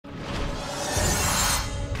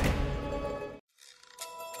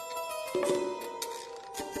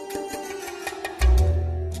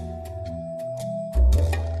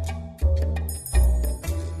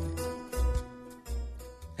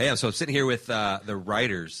Hey, so I'm sitting here with the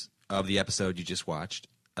writers of the episode you just watched,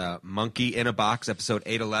 Monkey in a Box, episode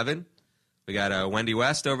 811. We got Wendy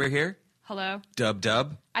West over here. Hello.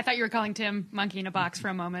 Dub. I thought you were calling Tim Monkey in a Box for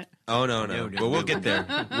a moment. Oh, no. Well, we'll get there.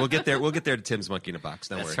 We'll get there to Tim's Monkey in a Box.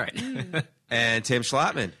 Don't worry. That's right. And Tim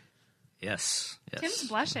Schlattmann. Yes. Tim's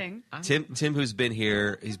blushing. Tim, who's been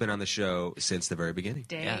here, he's been on the show since the very beginning.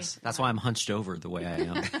 Yes. That's why I'm hunched over the way I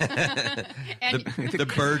am. And The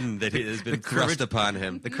burden that has been thrust upon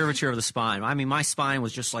him. The curvature of the spine. I mean, my spine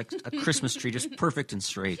was just like a Christmas tree, just perfect and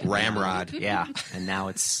straight. Ramrod. Yeah. And now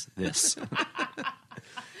it's this.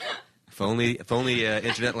 If only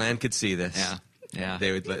internet land could see this. Yeah.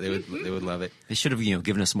 They would love it. They should have,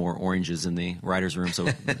 given us more oranges in the writer's room so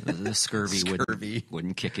the scurvy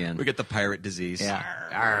wouldn't kick in. We get the pirate disease. Yeah.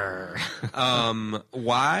 Arr.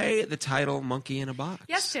 Why the title Monkey in a Box?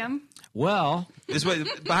 yes, Tim. Well, This was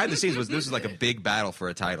behind the scenes. This was like a big battle for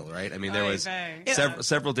a title, right? I mean, there was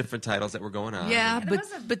several different titles that were going on. yeah, There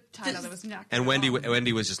was a title that was not And Wendy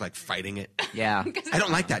was just like fighting it. yeah. I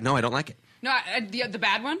don't like that. No, I don't like it. No, the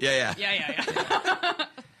bad one? Yeah.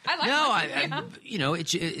 I like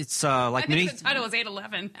It's I like think many. the title was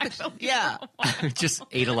 811, actually. Yeah, just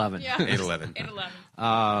 811. Yeah. 811. 811.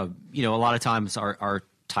 A lot of times our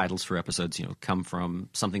titles for episodes, come from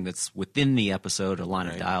something that's within the episode, a line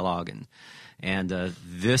of dialogue, and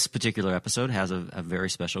this particular episode has a very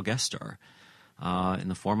special guest star in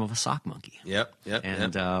the form of a sock monkey. Yep.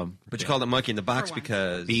 And But you called it Monkey in the Box For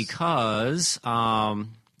once. because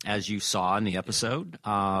as you saw in the episode,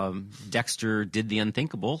 Dexter did the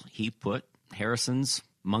unthinkable. He put Harrison's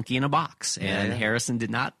monkey in a box, and Harrison did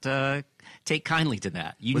not take kindly to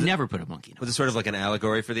that. You never put a monkey in a box. was it sort of like an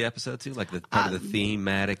allegory for the episode too, like the part of the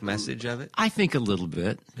thematic message of it? I think a little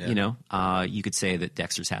bit. Yeah. You could say that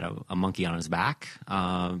Dexter's had a monkey on his back,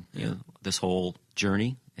 this whole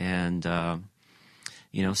journey, and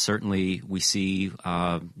certainly we see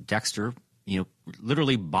Dexter,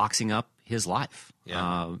 literally boxing up his life.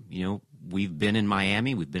 Yeah. We've been in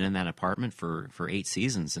Miami. We've been in that apartment for 8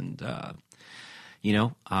 seasons, and I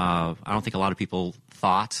don't think a lot of people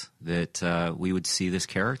thought that we would see this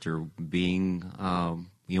character being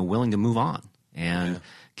willing to move on and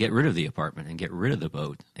get rid of the apartment and get rid of the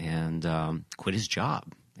boat and quit his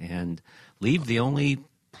job and leave the only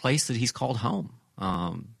place that he's called home.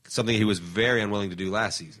 Something he was very unwilling to do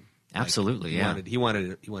last season. Absolutely, He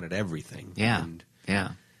wanted everything. Yeah, And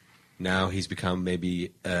yeah. now he's become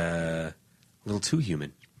maybe a little too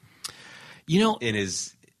human.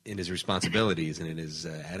 In his responsibilities and in his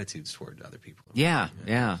attitudes toward other people. Yeah.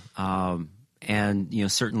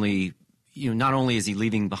 And certainly, not only is he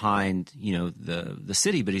leaving behind, the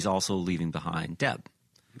city, but he's also leaving behind Deb.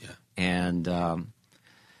 Yeah. And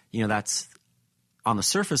that's on the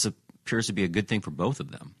surface appears to be a good thing for both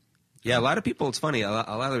of them. Yeah, a lot of people. It's funny. A lot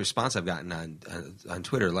of the response I've gotten on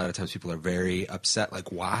Twitter, a lot of times people are very upset.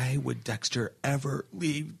 Like, why would Dexter ever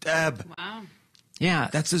leave Deb? Wow. Yeah,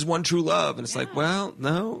 That's his one true love. And it's like, well,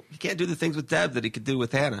 no, he can't do the things with Deb that he could do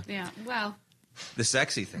with Hannah. Yeah, well. The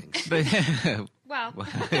sexy things. but Well.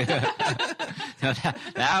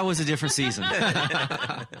 that was a different season.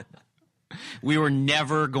 We were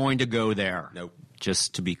never going to go there. Nope.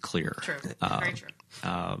 Just to be clear. True. Very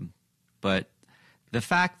true. But the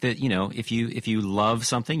fact that if you love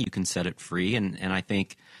something, you can set it free, and I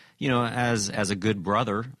think as a good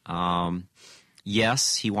brother,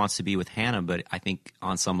 yes, he wants to be with Hannah, but I think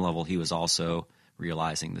on some level he was also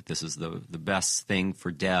realizing that this is the best thing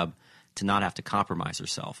for Deb to not have to compromise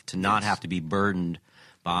herself, to not have to be burdened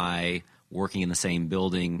by working in the same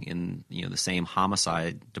building in the same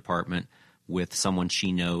homicide department with someone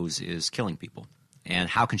she knows is killing people. And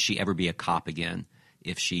how can she ever be a cop again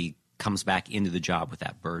if she comes back into the job with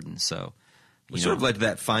that burden? So, It sort of led to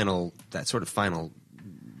that sort of final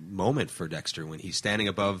moment for Dexter when he's standing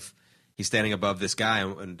above this guy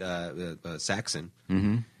and Saxon,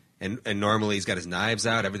 and normally he's got his knives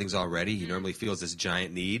out, everything's all ready. He normally feels this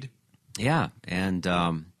giant need. Yeah, and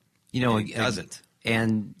he doesn't.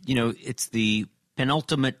 And it's the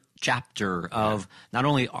penultimate chapter of not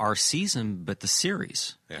only our season but the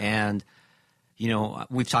series. Yeah. And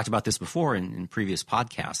we've talked about this before in previous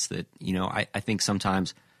podcasts that I think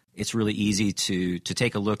sometimes it's really easy to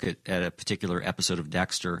take a look at a particular episode of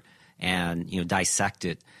Dexter and dissect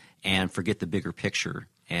it and forget the bigger picture.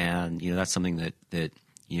 And that's something that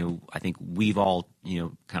I think we've all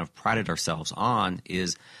kind of prided ourselves on,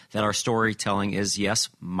 is that our storytelling is, yes,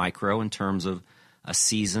 micro in terms of a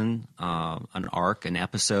season, an arc, an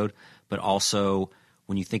episode, but also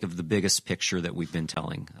when you think of the biggest picture that we've been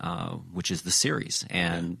telling, which is the series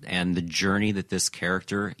and the journey that this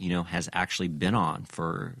character, has actually been on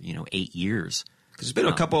for, 8 years. Because there's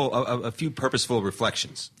been a few purposeful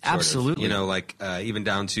reflections. Absolutely. Like even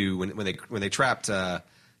down to when they trapped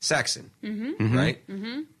Saxon, right?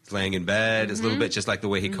 Mm-hmm. He's laying in bed. It's a little bit just like the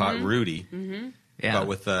way he caught Rudy. Mm-hmm. Yeah. But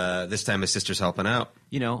with this time his sister's helping out.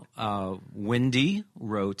 Wendy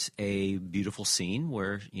wrote a beautiful scene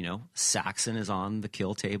where, Saxon is on the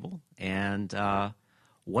kill table. And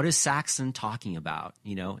what is Saxon talking about,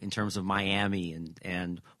 in terms of Miami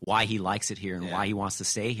and why he likes it here and why he wants to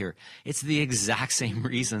stay here? It's the exact same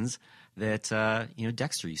reasons that,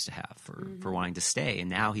 Dexter used to have for wanting to stay. And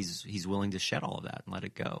now he's willing to shed all of that and let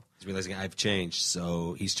it go. He's realizing I've changed,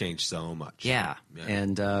 so he's changed so much. Yeah.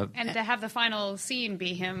 And to have the final scene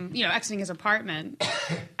be him, exiting his apartment,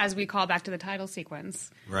 as we call back to the title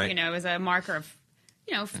sequence, right? Is a marker of,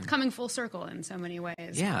 coming full circle in so many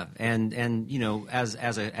ways. Yeah, and as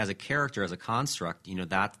a character, as a construct,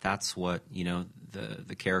 that's what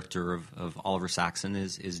the character of Oliver Saxon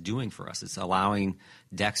is doing for us. It's allowing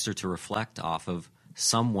Dexter to reflect off of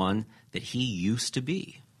someone that he used to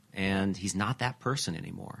be. And he's not that person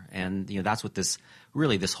anymore. And that's what this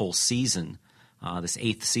whole season, this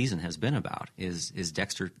 8th season, has been about. Is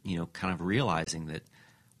Dexter, kind of realizing that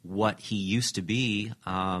what he used to be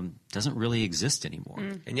doesn't really exist anymore.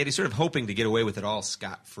 And yet he's sort of hoping to get away with it all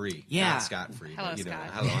scot-free. Yeah, not scot-free. Hello, but, Scott.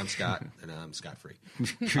 Hello, I'm Scott, and I'm scot-free.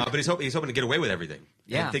 But he's hoping to get away with everything.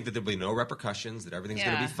 Yeah, and think that there'll be no referentions, that everything's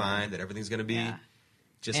going to be fine, that everything's going to be. Yeah.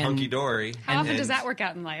 Just hunky-dory. How often does that work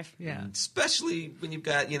out in life? Yeah. Especially when you've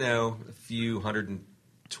got, a few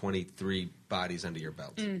 123 bodies under your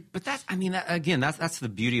belt. But that's the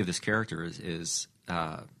beauty of this character is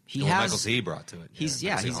he has Michael C. brought to it. He's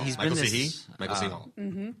Michael been C. this Michael C. Hall.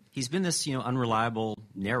 He's been this unreliable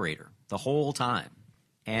narrator the whole time,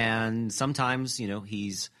 and sometimes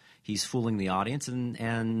he's fooling the audience, and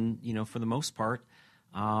for the most part,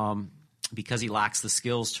 because he lacks the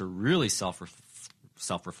skills to really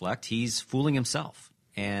self-reflect, he's fooling himself.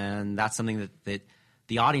 And that's something that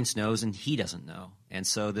the audience knows and he doesn't know. And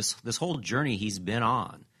so this whole journey he's been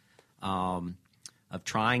on of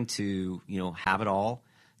trying to, have it all,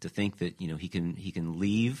 to think that, he can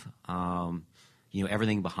leave,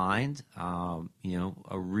 everything behind, a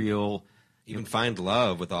real... Even find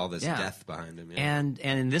love with all this death behind him. Yeah. And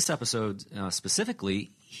in this episode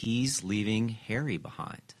specifically, he's leaving Harry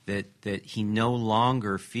behind. That he no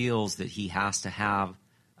longer feels that he has to have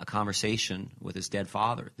a conversation with his dead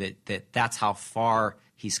father. That's how far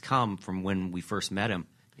he's come from when we first met him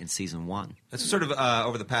in season 1. That's sort of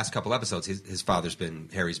over the past couple episodes,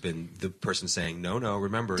 Harry's been the person saying, no,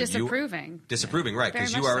 remember. Disapproving, right,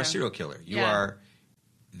 because you are a serial killer. You are...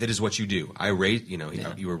 That is what you do.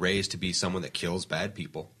 You were raised to be someone that kills bad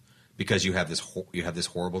people because you have this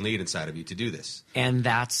horrible need inside of you to do this. And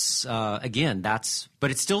that's but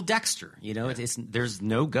it's still Dexter. There's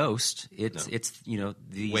no ghost. It's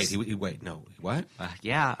these. Wait, no, what?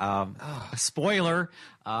 Spoiler.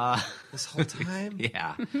 This whole time.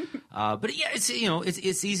 Yeah, but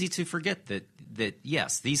it's easy to forget that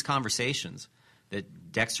yes, these conversations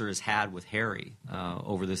that Dexter has had with Harry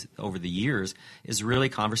over the years is really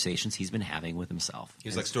conversations he's been having with himself.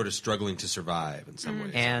 He's like sort of struggling to survive in some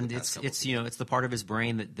ways. And it's the part of his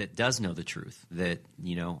brain that does know the truth, that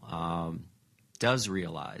does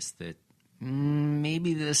realize that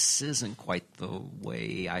maybe this isn't quite the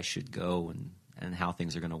way I should go and how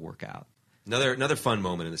things are going to work out. Another fun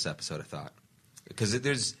moment in this episode, I thought, because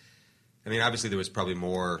obviously there was probably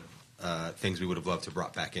more. Things we would have loved to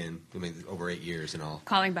brought back in. Over 8 years and all.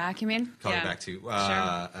 Calling back, you mean? Calling back to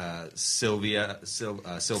Sil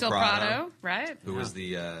Prado, right? Who was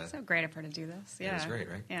the... so great of her to do this. Yeah. It was great,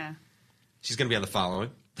 right? Yeah. She's going to be on the following.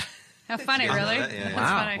 How funny, really?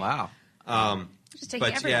 Wow. Just taking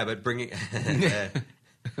everything. But bringing...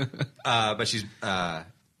 but she's... to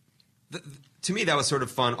me, that was sort of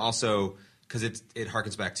fun also because it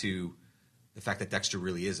harkens back to the fact that Dexter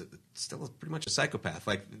really is still pretty much a psychopath.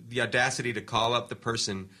 Like the audacity to call up the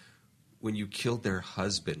person when you killed their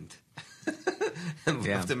husband and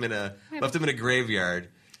left him in a graveyard.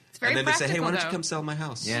 It's very and then they say, "Hey, why don't you though. come sell my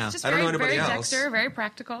house?" Yeah, it's just I don't know very anybody else. Dexter, very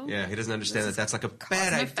practical. Yeah, he doesn't understand that that's like a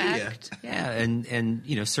bad idea. Yeah,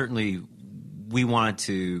 and certainly we wanted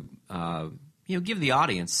to give the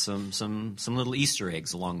audience some little Easter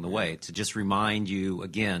eggs along the way to just remind you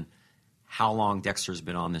again how long Dexter's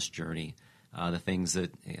been on this journey. The things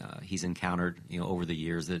that he's encountered, over the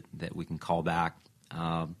years that we can call back,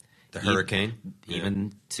 The hurricane,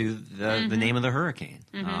 even to the name of the hurricane.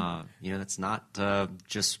 That's not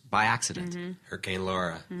just by accident. Hurricane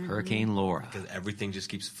Laura. Hurricane Laura. Because everything just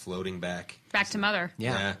keeps floating back. Back to mother.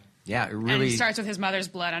 Yeah. It really. And it starts with his mother's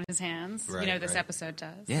blood on his hands. Right, this episode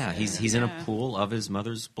does. Yeah, he's in a pool of his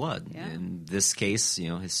mother's blood. Yeah. In this case,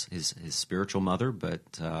 his spiritual mother, but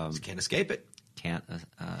Just can't escape it. Can't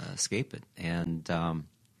escape it, and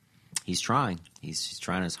he's trying. He's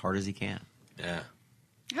trying as hard as he can. Yeah.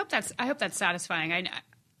 I hope that's satisfying.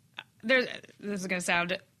 This is going to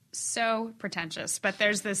sound so pretentious, but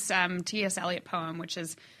there's this T.S. Eliot poem, which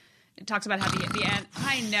is. It talks about how the end.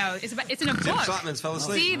 I know it's in a book. Tim Schlattman's fell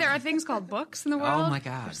asleep. See, there are things called books in the world. Oh my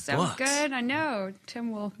God, they're so books. good. I know.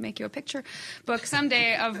 Tim will make you a picture book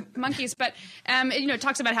someday of monkeys. But it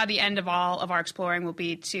talks about how the end of all of our exploring will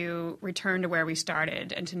be to return to where we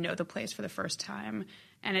started and to know the place for the first time.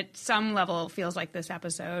 And at some level, it feels like this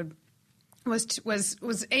episode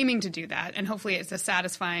was aiming to do that. And hopefully, it's a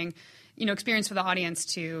satisfying. Experience for the audience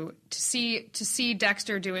to see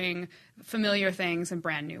Dexter doing familiar things in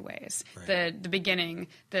brand new ways. Right. The beginning,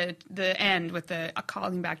 the end with the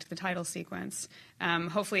calling back to the title sequence.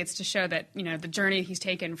 Hopefully, it's to show that the journey he's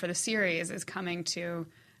taken for the series is coming to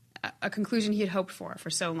a conclusion he had hoped for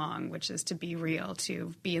so long, which is to be real,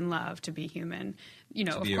 to be in love, to be human.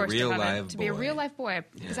 To be a real life boy.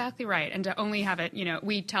 Yeah. Exactly right, and to only have it.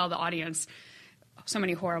 We tell the audience. So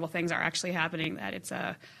many horrible things are actually happening that it's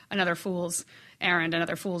another fool's errand,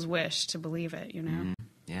 another fool's wish to believe it,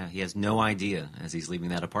 Yeah, he has no idea as he's leaving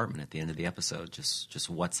that apartment at the end of the episode just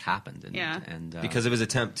what's happened. And because of his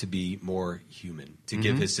attempt to be more human, to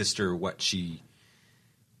give his sister what she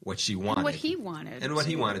wanted. And what he wanted. And what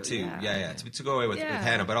he wanted, too. Yeah. To go away with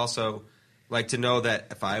Hannah, but also to know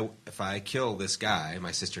that if I kill this guy,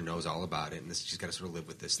 my sister knows all about it, and she's got to sort of live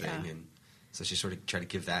with this thing. And so she sort of tried to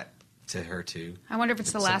give that to her too. I wonder if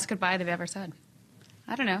it's the last goodbye they've ever said.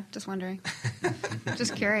 I don't know. Just wondering.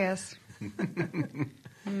 Just curious.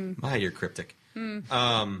 My, you're cryptic.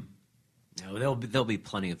 No, there'll be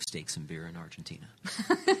plenty of steaks and beer in Argentina.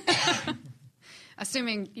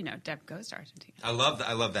 Assuming Deb goes to Argentina. I love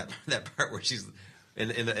that part where she's in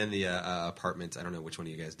the apartment. I don't know which one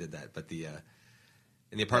of you guys did that, but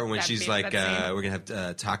in the apartment when she's like, we're going to have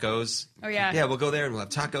tacos. Oh, yeah. Yeah, we'll go there and we'll have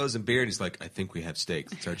tacos and beer. And he's like, I think we have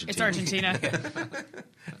steaks. It's Argentina.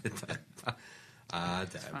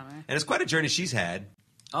 And it's quite a journey she's had.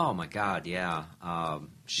 Oh, my God, yeah.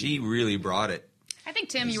 She really brought it. I think,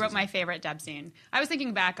 Tim, you wrote my favorite Deb scene. I was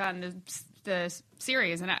thinking back on the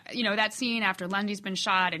series, and that scene after Lundy's been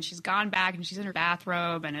shot, and she's gone back, and she's in her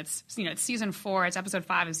bathrobe, and it's it's season 4, it's episode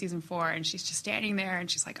 5 of season 4, and she's just standing there, and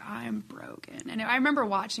she's like, I'm broken. And I remember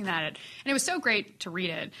watching that, and it was so great to read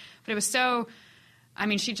it, but it was so. I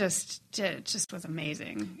mean, she just was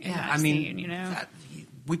amazing in that scene.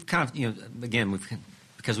 We've kind of again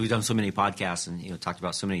because we've done so many podcasts and talked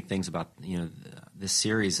about so many things about this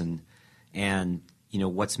series and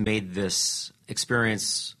what's made this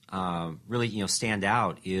experience really stand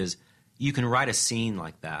out is you can write a scene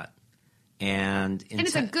like that and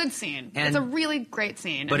it's a good scene. It's a really great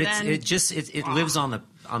scene. But it lives on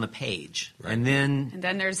the page. Right. And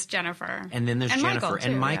then there's Jennifer. And then there's Jennifer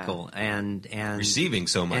and Michael and receiving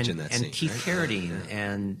so much in that scene. And Keith Carradine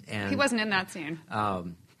and he wasn't in that scene.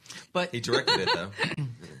 But he directed it though.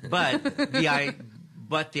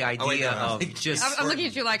 But the idea of just... I'm looking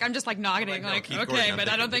at you like, I'm just like nodding, okay, but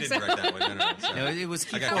I don't think so. No, it was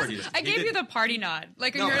Keith Gordon. I gave you the party nod.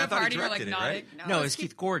 Like when you're at a party, you're like nodding. Right? No, it's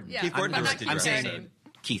Keith Gordon. Yeah, Keith Gordon directed it. I'm saying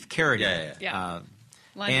Keith Carradine. Yeah.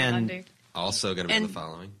 And also going to be in the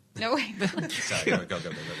following. No way. Sorry, go.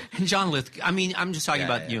 And John Lithgow. I mean, I'm just talking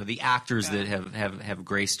about the actors that have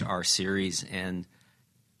graced our series and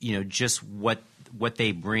just what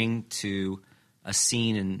they bring to a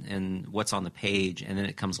scene and what's on the page, and then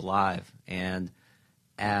it comes alive. And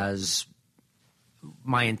as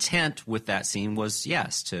my intent with that scene was,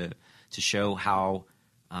 yes, to show how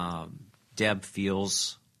Deb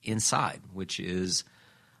feels inside, which is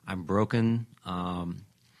I'm broken.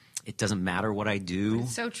 It doesn't matter what I do.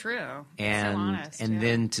 It's so true. And so honest. And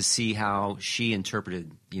then to see how she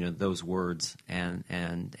interpreted those words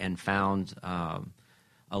and found a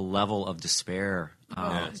level of despair.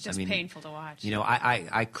 It's just painful to watch.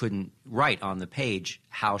 I couldn't write on the page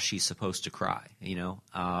how she's supposed to cry,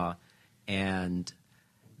 and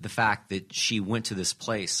the fact that she went to this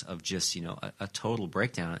place of just, a total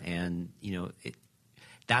breakdown and,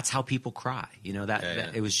 that's how people cry,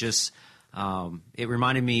 that it was just, it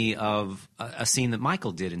reminded me of a scene that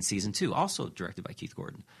Michael did in season 2, also directed by Keith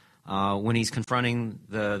Gordon, when he's confronting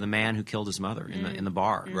the man who killed his mother in the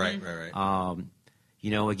bar. Right.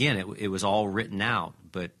 again, it was all written out,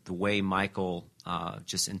 but the way Michael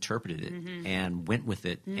just interpreted it and went with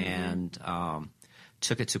it and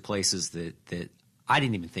took it to places that I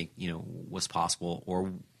didn't even think, was possible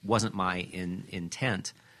or wasn't my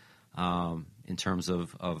intent in terms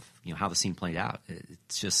of how the scene played out.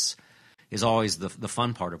 It's just is always the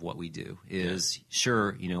fun part of what we do is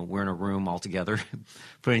sure, we're in a room all together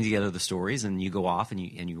putting together the stories and you go off and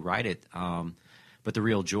you write it. But the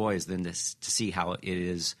real joy is then to see how it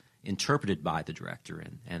is interpreted by the director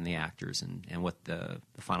and the actors and what the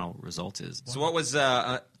final result is. So what was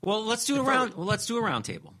well, let's do a round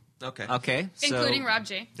table. Okay. Including Rob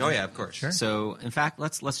G. Oh yeah, of course. Sure. So in fact,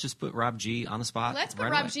 let's just put Rob G on the spot. Let's put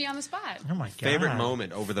right Rob away. G on the spot. Oh my god! Favorite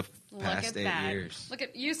moment over the Look past at 8 that. years. Look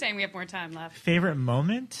at you saying we have more time left. Favorite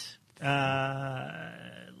moment?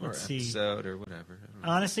 Or Let's see. episode or whatever. I don't know.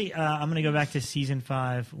 Honestly, I'm going to go back to season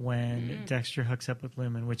 5 when Dexter hooks up with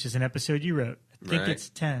Lumen, which is an episode you wrote. I think Right. it's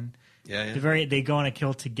 10. Yeah. They go on a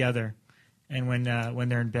kill together, and when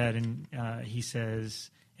they're in bed, and he says,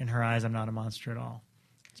 "In her eyes, I'm not a monster at all."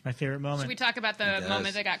 It's my favorite moment. Should we talk about the does.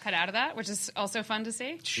 moment that got cut out of that, which is also fun to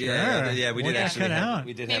see? Yeah, we What did got actually cut have, out?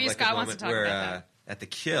 we did Maybe have like Scott a wants moment to talk where about at the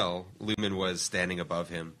kill, Lumen was standing above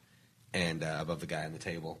him and above the guy on the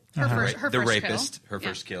table. Her first the kill. rapist, her Yeah.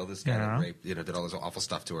 first kill. This guy Yeah. that raped, did all this awful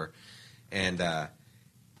stuff to her, and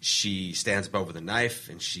she stands above with a knife,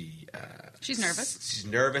 and she's nervous. She's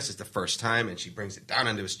nervous. It's the first time, and she brings it down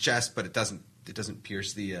onto his chest, but it doesn't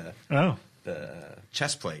pierce the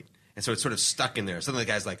chest plate, and so it's sort of stuck in there. Suddenly,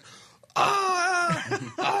 the guy's like,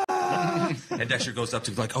 and Dexter goes up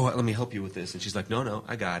to like, "Oh, let me help you with this," and she's like, "No,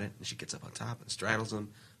 I got it." And she gets up on top and straddles him,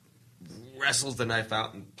 wrestles the knife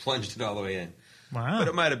out, and plunged it all the way in. Wow. But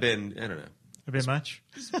it might have been, I don't know. A bit much.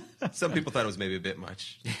 Some people thought it was maybe a bit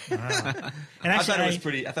much. And I actually, thought it was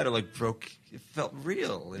pretty. I thought it like broke. It felt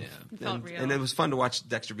real. It felt real. and it was fun to watch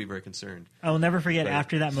Dexter be very concerned. I will never forget. Right.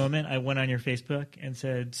 After that moment, I went on your Facebook and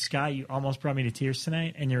said, "Scott, you almost brought me to tears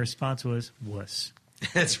tonight," and your response was "wuss."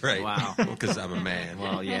 That's right. Wow. Because I'm a man.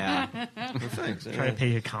 Well, yeah. Well, thanks. Try to pay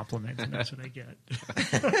you a compliment, and that's what I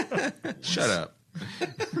get. Shut up.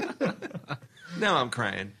 Now I'm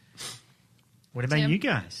crying. What about Tim? you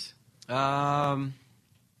guys? I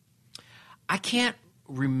can't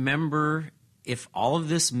remember if all of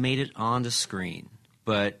this made it onto screen,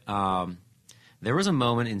 but there was a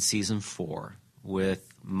moment in season 4 with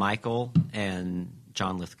Michael and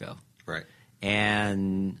John Lithgow. Right.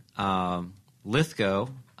 And Lithgow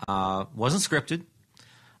wasn't scripted,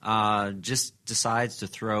 just decides to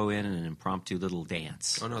throw in an impromptu little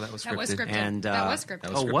dance. Oh no, that was scripted. That was scripted. And, that was scripted.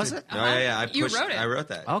 That was Oh, scripted. was it? No, yeah. You wrote it. I wrote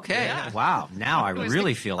that. Okay. Yeah. Wow. Now I It was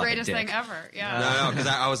really the feel like a greatest dick. thing ever. Yeah. No, because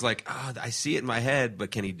I was like, I see it in my head,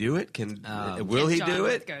 but can he do it? Will Can he John do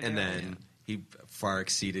it? Lithgow do And it? then he far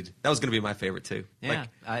exceeded. That was going to be my favorite too. Yeah.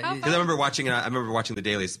 Because I remember watching it. I remember watching the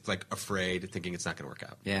dailies, like afraid, thinking it's not going to work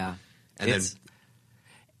out. Yeah. And It's-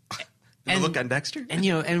 then the look on Dexter. And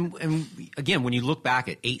and again, when you look back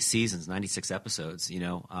at 8 seasons, 96 episodes,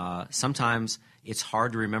 sometimes it's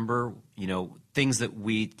hard to remember, things that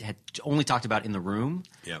we had only talked about in the room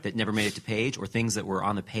Yep. that never made it to page, or things that were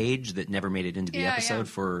on the page that never made it into the Yeah, episode yeah.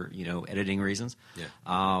 for editing reasons.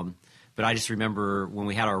 Yeah. But I just remember when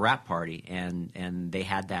we had our wrap party and they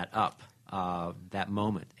had that up, that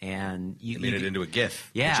moment, and you They made it into a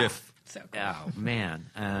GIF. Yeah. A GIF. So cool. Oh man!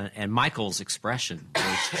 And Michael's expression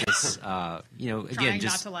was just, again, Trying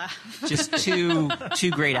just not to laugh. just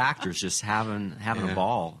two great actors just having Yeah. a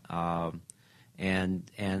ball. And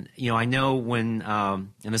I know when and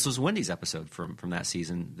this was Wendy's episode from that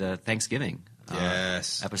season, the Thanksgiving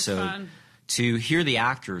Yes. episode. Fun. To hear the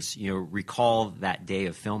actors, recall that day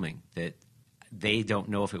of filming, that they don't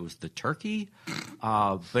know if it was the turkey,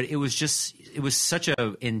 but it was such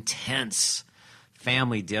a intense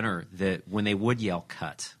family dinner that when they would yell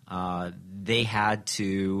cut, they had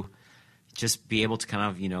to just be able to kind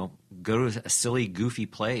of, go to a silly, goofy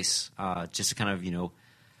place, just to kind of,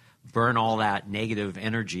 burn all that negative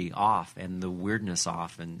energy off and the weirdness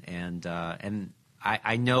off. And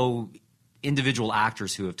I know individual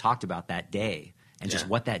actors who have talked about that day and just Yeah.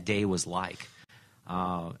 what that day was like.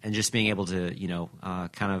 And just being able to,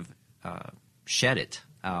 kind of shed it,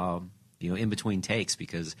 in between takes,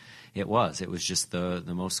 because it was just the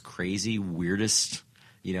most crazy, weirdest,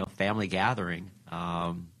 family gathering,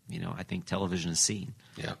 I think television has seen.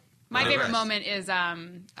 Yeah. My Oh, favorite nice. moment is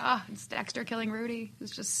it's Dexter killing Rudy. It was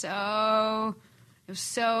just so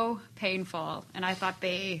painful, and I thought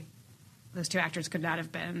those two actors could not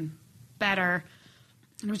have been better.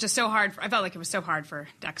 And it was just so hard. I felt like it was so hard for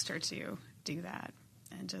Dexter to do that,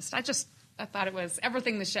 and I thought it was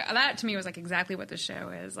everything the show. That to me was like exactly what the show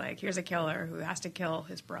is. Like, here's a killer who has to kill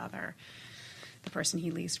his brother, the person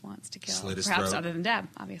he least wants to kill, Slit his perhaps throat. other than Deb,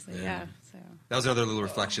 obviously. Yeah. So that was another little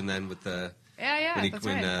reflection then with the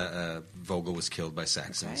when Vogel was killed by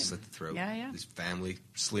Saxon, That's right. slit the throat. Yeah. His family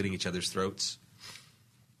slitting each other's throats.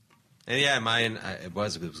 And yeah, mine it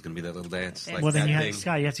was going to be that little dance. Well, Like Well, then that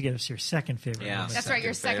Scott, you have to give us your second favorite. Yeah. moment. that's right.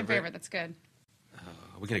 Your second favorite. favorite. That's good.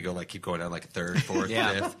 We're going to go keep going down like third, fourth,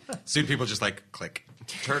 Yeah. fifth. Soon people just click,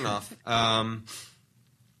 turn off.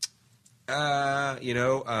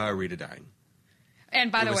 Rita dying.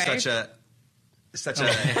 And by It the was way,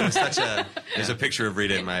 there's a picture of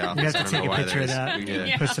Rita in my office. We have I to don't take know a why picture of there that. is.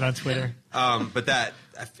 We can- Post it on Twitter. But that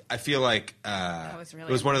I feel like was really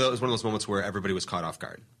it was one of those moments where everybody was caught off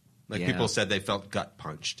guard. Like Yeah. people said they felt gut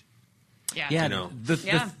punched. yeah. Yeah, You know.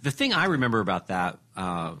 the thing I remember about that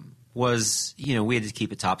was, we had to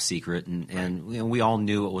keep it top secret, and we all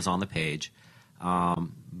knew it was on the page.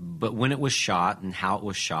 But when it was shot and how it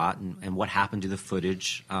was shot and what happened to the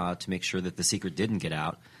footage to make sure that the secret didn't get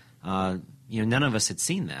out, none of us had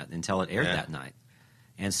seen that until it aired that night.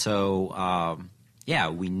 And so,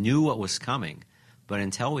 we knew what was coming, but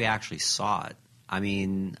until we actually saw it, I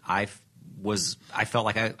mean, I felt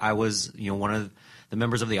like I was, one of the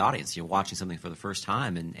members of the audience, watching something for the first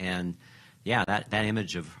time, and that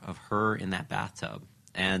image of her in that bathtub,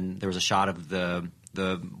 and there was a shot of the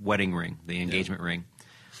wedding ring, the engagement ring.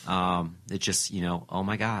 It just, oh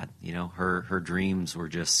my God, her dreams were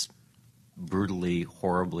just brutally,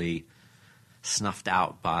 horribly snuffed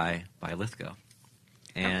out by Lithgow.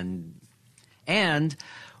 And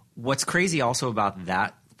what's crazy also about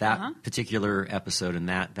that particular episode and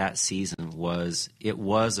that season was it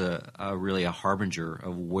was a really a harbinger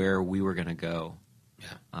of where we were going to go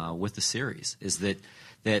with the series. Is that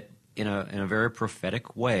in a very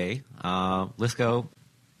prophetic way, Lithgow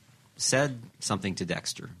said something to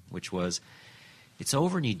Dexter, which was, "It's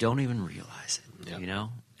over and you don't even realize it." Yeah.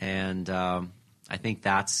 And I think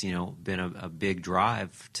that's been a big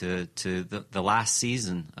drive to the last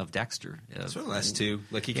season of Dexter. Sort of last two.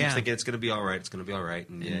 Like he keeps thinking it's going to be all right. It's going to be all right,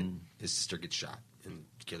 and yet his sister gets shot, and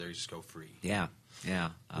the others just go free. Yeah.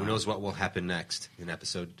 Who knows what will happen next in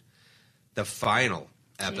the final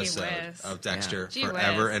episode whiz. of Dexter, Gee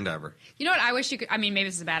forever whiz. and ever. You know what? I wish you could. I mean, maybe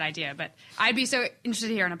this is a bad idea, but I'd be so interested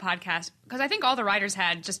to hear on a podcast because I think all the writers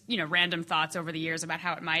had just random thoughts over the years about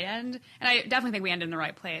how it might end, and I definitely think we ended in the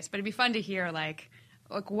right place. But it'd be fun to hear like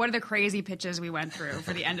what are the crazy pitches we went through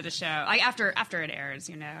for the end of the show, like after it airs,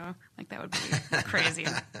 like that would be crazy.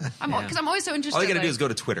 Because I'm always so interested. All you got to do is go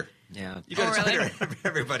to Twitter. Yeah. You go to really? Twitter.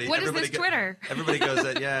 Everybody. What is everybody this Twitter? Everybody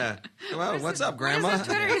goes, yeah. Well, what's up, Grandma? What is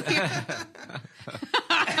this Twitter?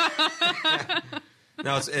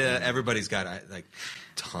 No, it's everybody's got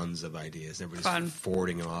tons of ideas. Everybody's Fun.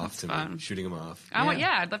 forwarding them off to fun. me, shooting them off.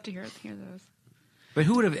 I'd love to hear those. But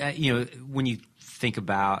who would have, when you think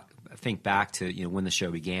back to, when the show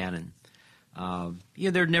began, and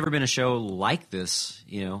there'd never been a show like this,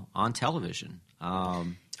 on television. I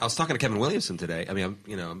was talking to Kevin Williamson today. I mean,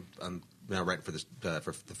 I'm now writing for this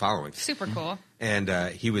for the following. Super cool. And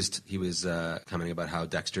he was commenting about how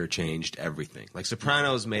Dexter changed everything. Like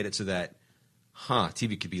Sopranos made it so that,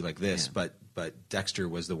 TV could be like this, but Dexter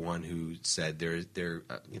was the one who said a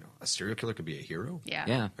serial killer could be a hero.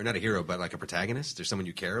 Yeah. Or not a hero, but like a protagonist. There's someone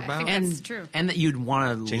you care about. think that's true. And that you'd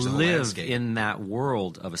want to Change the whole live landscape. in that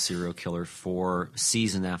world of a serial killer for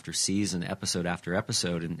season after season, episode after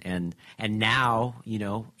episode, and now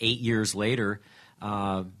 8 years later,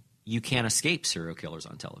 you can't escape serial killers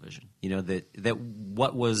on television. That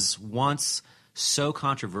what was once so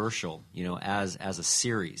controversial, as a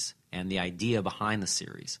series and the idea behind the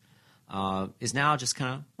series, is now just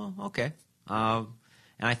kind of okay. And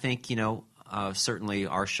I think certainly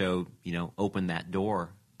our show opened that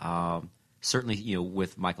door. Certainly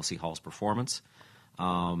with Michael C. Hall's performance,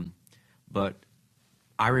 but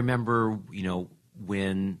I remember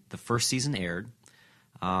when the first season aired,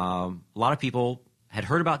 a lot of people had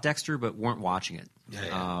heard about Dexter but weren't watching it. Yeah.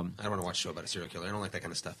 I don't want to watch a show about a serial killer. I don't like that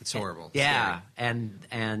kind of stuff. It's horrible. It's Yeah, scary.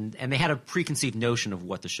 and they had a preconceived notion of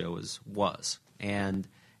what the show was. And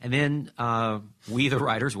then we, the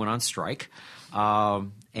writers, went on strike,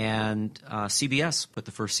 and CBS put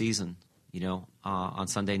the first season, on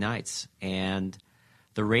Sunday nights, and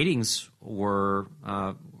the ratings were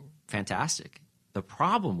fantastic. The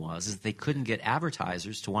problem was they couldn't get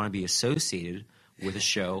advertisers to want to be associated with a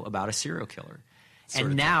show about a serial killer.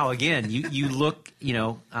 And now, again, you look,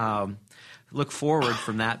 look forward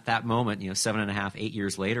from that moment, 7.5, 8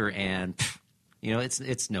 years later, and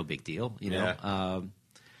it's no big deal,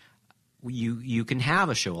 you can have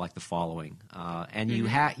a show like The Following, and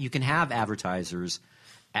you can have advertisers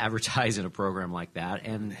advertise in a program like that,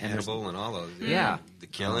 and Hannibal and all those. Yeah. The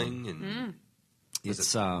Killing and it's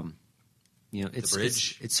it's The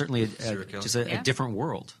Bridge? it's certainly Serial killer? just a different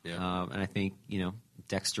world. Yeah. And I think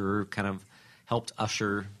Dexter kind of helped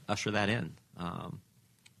usher that in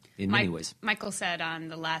many ways. Michael said on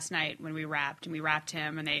the last night when we wrapped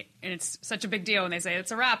him, and it's such a big deal when they say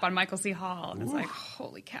it's a wrap on Michael C. Hall, and it's like,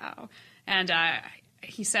 holy cow. And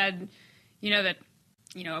he said, that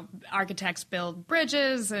architects build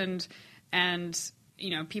bridges and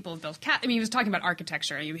people build he was talking about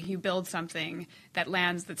architecture. You build something that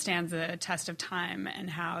stands the test of time, and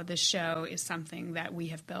how this show is something that we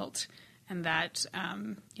have built and that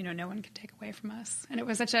no one can take away from us. And it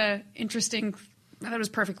was such a interesting. I thought it was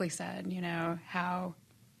perfectly said. How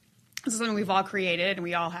this is something we've all created and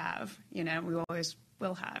we all have. We always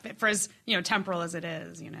will have it, for as temporal as it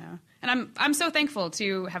is. And I'm so thankful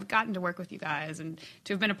to have gotten to work with you guys and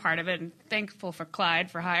to have been a part of it, and thankful for Clyde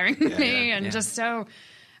for hiring me, and just so.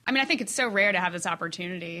 I mean, I think it's so rare to have this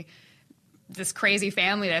opportunity, this crazy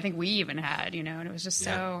family that I think we even had, and it was just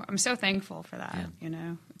so. I'm so thankful for that.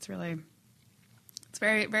 It's really, it's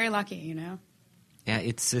very, very lucky. Yeah,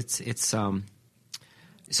 it's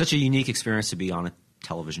such a unique experience to be on a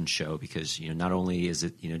television show, because not only is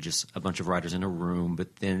it just a bunch of writers in a room,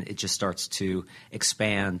 but then it just starts to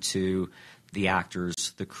expand to the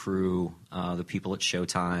actors, the crew, the people at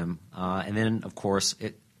Showtime, and then of course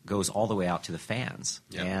it goes all the way out to the fans.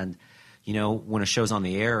 Yep. And when a show's on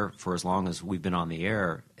the air for as long as we've been on the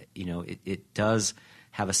air, it does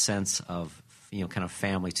have a sense of kind of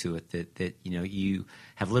family to it, that you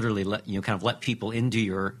have literally let people into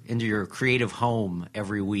your creative home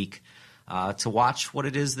every week to watch what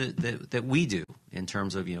it is that we do in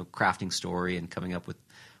terms of crafting story and coming up with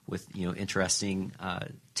interesting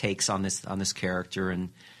takes on this character,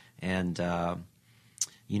 and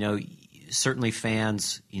certainly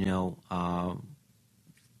fans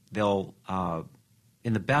they'll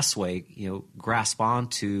in the best way, grasp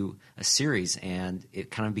onto a series, and it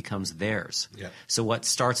kind of becomes theirs. Yeah. So what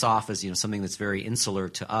starts off as something that's very insular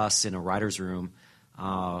to us in a writer's room,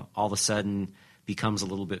 all of a sudden becomes a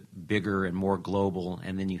little bit bigger and more global,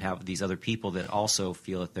 and then you have these other people that also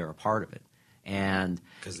feel that they're a part of it, and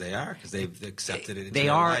because they've accepted it. Into they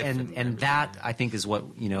their are, life and that I think is what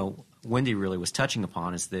Wendy really was touching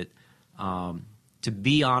upon, is that to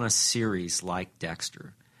be on a series like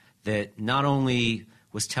Dexter, that not only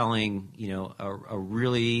was telling a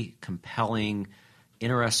really compelling,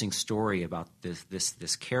 interesting story about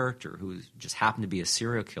this character who just happened to be a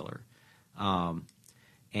serial killer,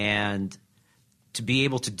 and to be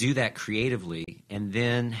able to do that creatively, and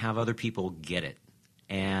then have other people get it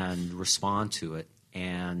and respond to it,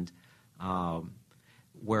 and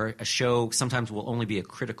where a show sometimes will only be a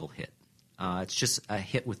critical hit. It's just a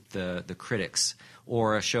hit with the critics,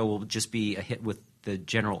 or a show will just be a hit with the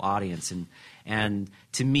general audience, and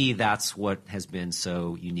to me that's what has been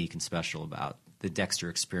so unique and special about the Dexter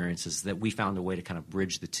experience, is that we found a way to kind of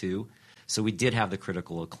bridge the two. So we did have the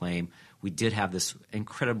critical acclaim, we did have this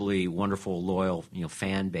incredibly wonderful, loyal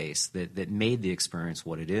fan base that made the experience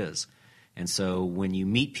what it is. And so when you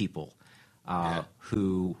meet people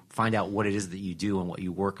who find out what it is that you do and what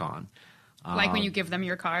you work on, like when you give them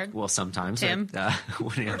your card. Well, sometimes. Tim?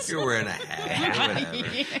 If you're wearing a hat or whatever.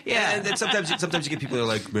 Yeah, and then sometimes you get people who are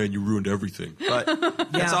like, man, you ruined everything. But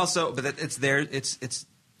it's also, it's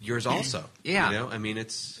yours also. Yeah. I mean, it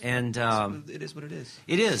is what it is.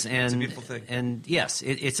 It is, and it's a beautiful thing. And yes,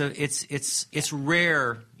 it's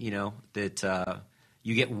rare, that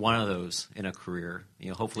you get one of those in a career.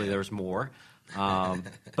 Hopefully there's more.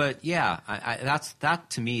 But yeah, that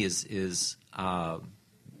to me is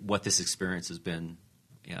what this experience has been.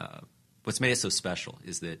 What's made it so special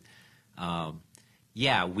is that,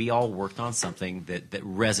 we all worked on something that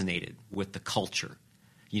resonated with the culture,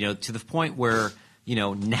 to the point where,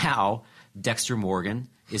 now Dexter Morgan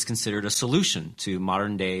is considered a solution to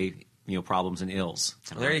modern day, problems and ills.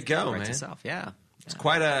 There you go, man. Yeah. It's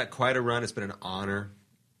quite a run. It's been an honor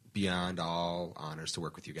beyond all honors to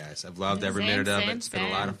work with you guys. I've loved every minute of it. It's been a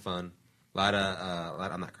lot of fun. A lot.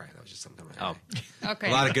 I'm not crying. That was just something. Okay.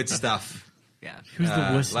 A lot of good stuff. Yeah. Who's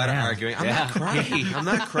the wuss A lot of now? arguing. I'm not crying. I'm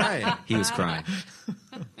not crying. He was crying.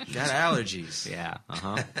 Got allergies. Yeah.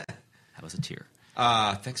 That was a tear.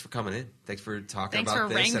 Thanks for coming in. Thanks for talking Thanks about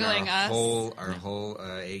for this and wrangling our whole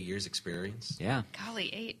 8 years experience. Yeah.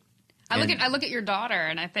 Golly, 8. I look at your daughter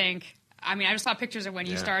and I think. I mean, I just saw pictures of when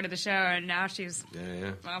you started the show, and now she's.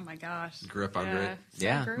 Yeah. Oh my gosh. Grew up under it.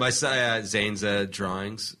 Yeah. My son Zane's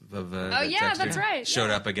drawings of. Oh yeah, Dexter that's right.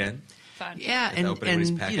 Showed up again. fun. Yeah, At the opening when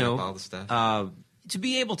he's packing you know, up all the stuff. To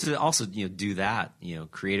be able to also do that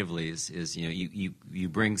creatively is you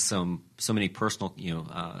bring so many personal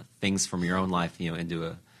things from your own life into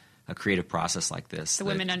a creative process like this. The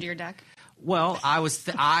women under your deck. Well, I was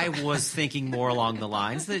thinking more along the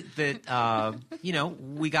lines that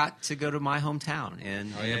we got to go to my hometown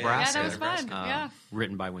in Nebraska. Yeah, that was fun. Yeah.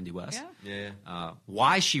 Written by Wendy West. Yeah.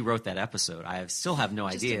 Why she wrote that episode, I still have no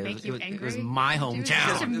Just idea. to make you It angry? was my hometown.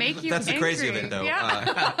 Just to make you That's the crazy of angry. it, though.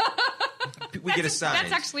 Yeah. We get assigned.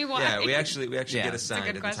 That's actually why. Yeah, we actually Yeah. get It's a assigned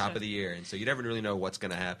good at the top question. of the year, and so you never really know what's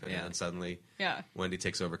going to happen. Yeah. And then suddenly, Yeah. Wendy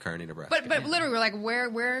takes over Kearney, Nebraska. But literally, we're like,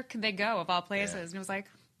 where could they go of all places? And it was like,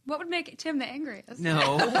 what would make Tim the angriest?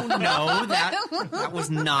 No, that was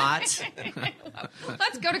not.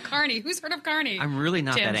 Let's go to Kearney. Who's heard of Kearney? I'm really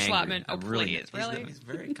not Tim that angry. Schlattmann. Oh, I'm really- please, really? He's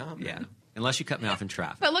very calm. Yeah, man. unless you cut me off in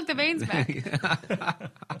traffic. But look, the veins back.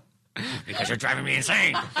 Because you're driving me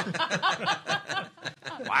insane.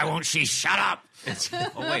 Why won't she shut up?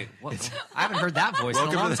 Oh wait, I haven't heard that voice in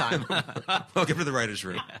a long time. Welcome to the writers'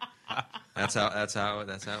 room. That's how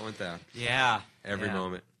it went down. Yeah, Every yeah.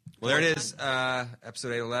 moment. Well, there it is.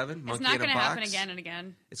 Episode 811. It's Monkey not in a going to box. happen again and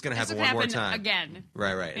again. It's going to It's happen gonna one more happen time. again.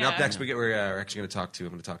 Right. And Yeah. up next, we're actually going to talk to.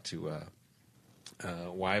 I'm going to talk to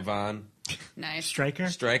Yvonne Nice. Striker.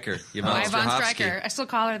 Stryker. Yvonne Yvonne Strahovski. Stryker. I still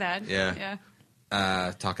call her that. Yeah.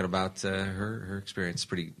 Yeah. Talking about her experience.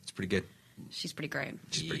 It's pretty good. She's pretty great.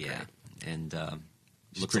 She's pretty great. And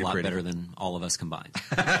She's looks a pretty lot pretty. better than all of us combined,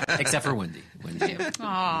 except for Wendy.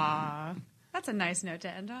 Aww. That's a nice note to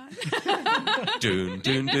end on. Doon,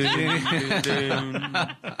 doon, doon, doon,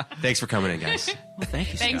 doon. Thanks for coming in, guys. Well,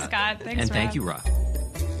 thank you, Thanks, Scott. Thanks, and Rob. thank you, Rob.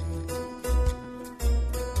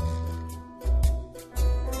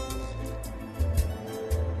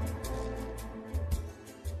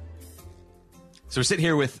 So we're sitting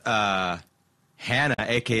here with Hannah,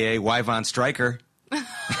 a.k.a. Yvonne Stryker.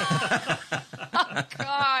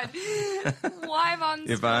 God. Yvonne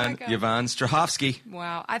Strahovski. Yvonne Strahovski.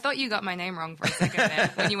 Wow. I thought you got my name wrong for a second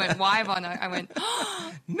there. When you went Yvonne, I went,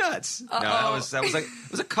 Nuts. No, that was like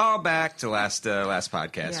it was a callback to last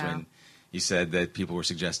podcast Yeah. when you said that people were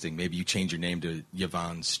suggesting maybe you change your name to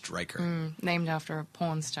Yvonne Stryker. named after a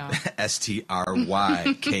porn star. Stryker.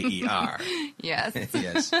 Yes.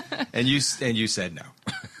 Yes. And you said no.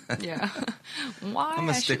 Yeah. Why? I'm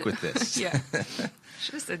gonna stick with this. Yeah.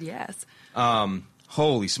 Should have said yes.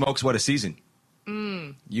 Holy smokes, what a season.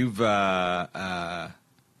 You've done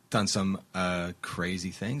some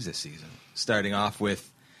crazy things this season. Starting off with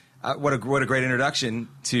what a great introduction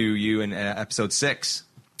to you in episode 6.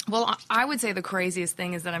 Well, I would say the craziest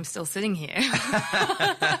thing is that I'm still sitting here, and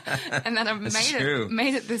that I've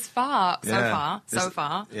made it this far. So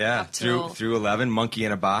far. Yeah, up till- through 11, Monkey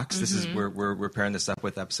in a Box. This is we're pairing this up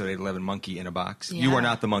with episode 811, Monkey in a Box. You Yeah. are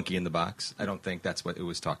not the monkey in the box. I don't think that's what it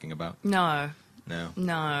was talking about. No,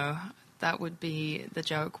 No. that would be the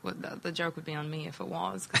joke. The joke would be on me if it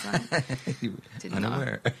was, because I didn't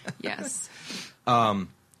Unaware. know. Yes.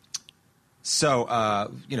 So,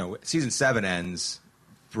 season 7 ends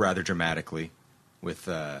rather dramatically with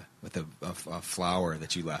a flower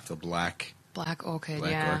that you left, a black Orchid.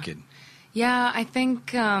 orchid. Yeah, I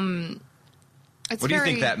think. It's What do you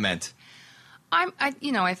think that meant?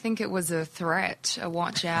 I think it was a threat, a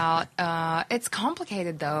watch out. It's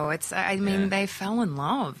complicated though. They fell in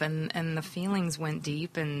love and the feelings went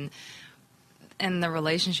deep and the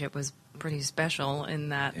relationship was pretty special in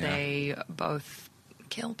that they both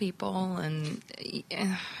kill people and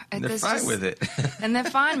They're fine with it. and they're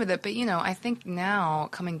fine with it. But I think now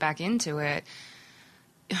coming back into it,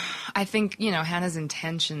 I think Hannah's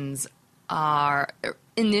intentions are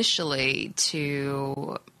initially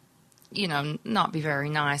to not be very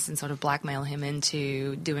nice and sort of blackmail him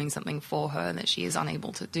into doing something for her that she is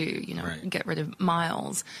unable to do. Right. Get rid of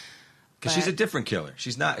Miles. Because she's a different killer.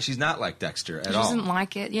 She's not like Dexter at She all. doesn't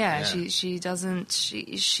like it. Yeah, Yeah. she doesn't.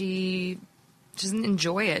 She doesn't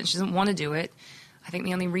enjoy it. She doesn't want to do it. I think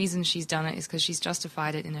the only reason she's done it is because she's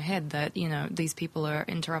justified it in her head that these people are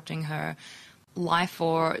interrupting her life,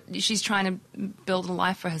 or she's trying to build a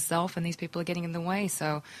life for herself, and these people are getting in the way.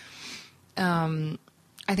 So,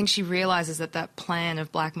 I think she realizes that plan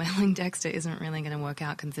of blackmailing Dexter isn't really going to work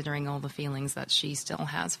out, considering all the feelings that she still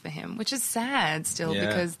has for him, which is sad still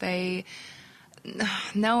because they've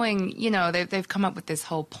come up with this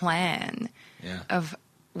whole plan of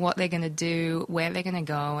what they're going to do, where they're going to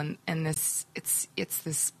go, and it's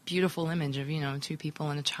this beautiful image of two people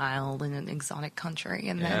and a child in an exotic country,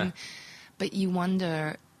 and then but you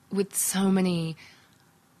wonder with so many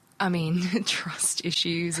trust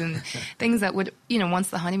issues and things that would once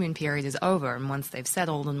the honeymoon period is over and once they've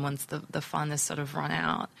settled and once the fun has sort of run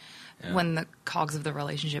out, when the cogs of the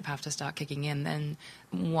relationship have to start kicking in, then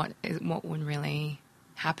what would really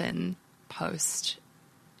happen post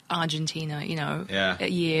Argentina? You know, a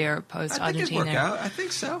year post Argentina. I think it'd work out. I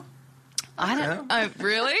think so. I don't know.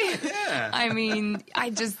 Really? Yeah. I mean, I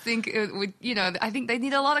just think it would, I think they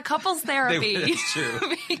need a lot of couples therapy. That's true.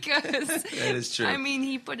 Because that is true. I mean,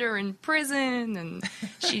 he put her in prison and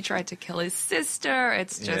she tried to kill his sister.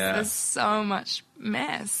 It's just, there's so much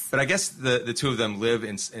mess. But I guess the two of them live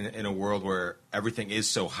in a world where everything is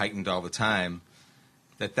so heightened all the time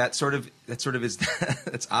that sort of is,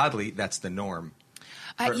 that's oddly, that's the norm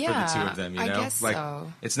for the two of them, I guess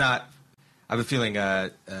so. It's not, I have a feeling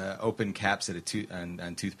open caps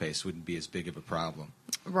on toothpaste wouldn't be as big of a problem.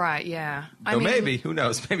 Right, yeah. Though maybe, who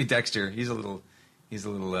knows? Maybe Dexter, he's a little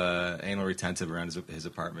anal retentive around his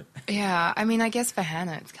apartment. Yeah, I mean, I guess for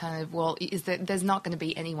Hannah, it's kind of, there's not going to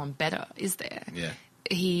be anyone better, is there? Yeah.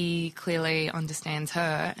 He clearly understands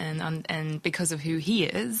her, and because of who he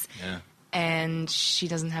is. Yeah. And she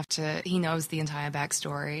doesn't have to, he knows the entire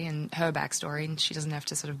backstory and her backstory, and she doesn't have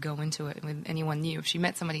to sort of go into it with anyone new. If she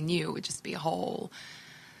met somebody new, it would just be a whole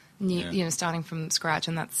new, starting from scratch,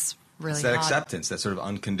 and that's really it's that hard. acceptance, that sort of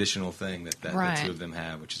unconditional thing that right. the two of them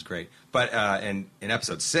have, which is great. But in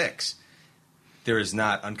episode 6, there is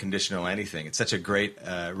not unconditional anything. It's such a great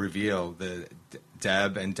reveal.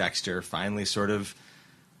 Deb and Dexter finally sort of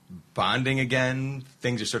bonding again.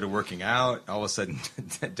 Things are sort of working out. All of a sudden,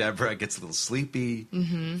 Deborah gets a little sleepy,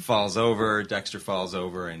 falls over. Dexter falls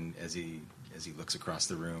over, and as he looks across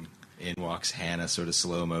the room, in walks Hannah, sort of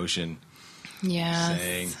slow motion,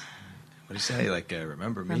 saying, "What do you say? Like,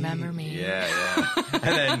 remember me? Remember me?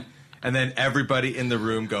 Yeah." and then everybody in the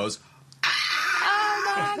room goes, "Oh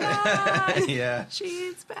my God! Yeah,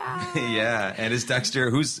 she's back." Yeah, and is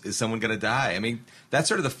Dexter? Is someone going to die? I mean, that's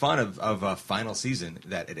sort of the fun of a final season.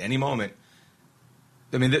 That at any moment,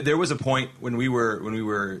 I mean, there was a point when we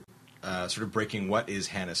were sort of breaking what is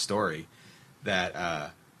Hannah's story.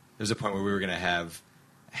 That there's a point where we were going to have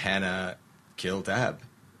Hannah kill Deb.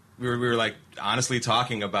 We were like honestly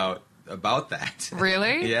talking about that.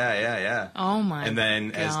 Really? Yeah. Oh my! And then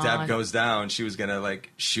God. as Deb goes down, she was gonna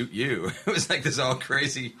like shoot you. It was like this all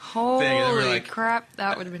crazy Holy thing. And we were like, crap!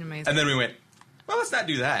 That would have been amazing. And then we went, well, let's not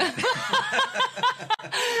do that.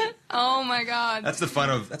 Oh my God! That's the fun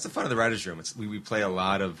of the writers' room. We play a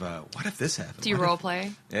lot of what if this happened? Do you role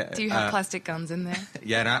play? Yeah. Do you have plastic guns in there?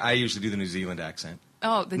 Yeah, and I usually do the New Zealand accent.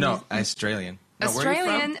 Oh, Australian. No,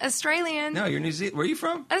 Australian. No, you're New Zealand. Where are you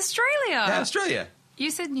from? Australia. Yeah, Australia. You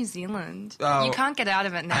said New Zealand. Oh, you can't get out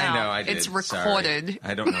of it now. I know, I did. It's recorded. Sorry.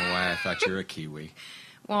 I don't know why I thought you were a Kiwi.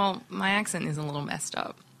 Well, my accent is a little messed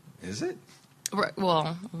up. Is it?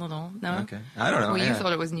 Well, a little. No? Okay. I don't know. Well, you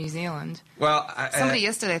thought it was New Zealand. Well, somebody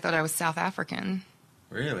yesterday thought I was South African.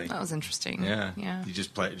 Really? That was interesting. Yeah. You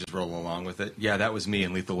just roll along with it. Yeah, that was me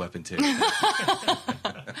in Lethal Weapon 2.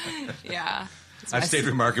 Yeah. I've stayed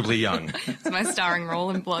remarkably young. It's my starring role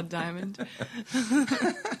in Blood Diamond.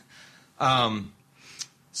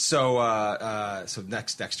 So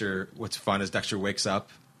next, Dexter. What's fun is Dexter wakes up,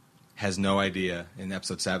 has no idea in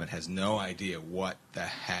episode 7, has no idea what the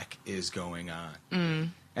heck is going on,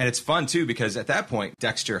 and it's fun too because at that point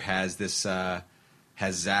Dexter has this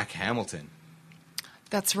has Zach Hamilton.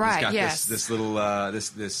 That's right. He's got yes. this little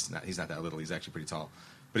he's not that little. He's actually pretty tall,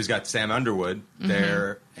 but he's got Sam Underwood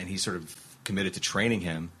there, and he's sort of committed to training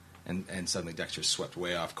him, and suddenly Dexter's swept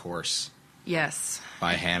way off course. Yes.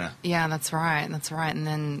 By Hannah. Yeah, that's right. And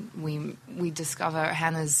then we discover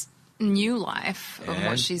Hannah's new life of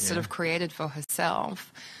what she's sort of created for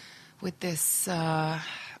herself with this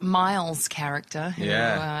Miles character who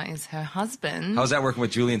is her husband. How's that working with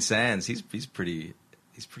Julian Sands? He's pretty.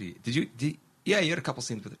 You had a couple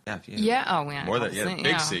scenes with it. Yeah. Oh, yeah. More than a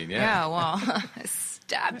big scene. Yeah. Yeah. Well, I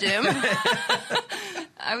stabbed him.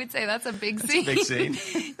 I would say that's a big scene. That's a big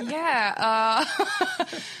scene. Yeah.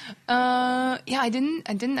 I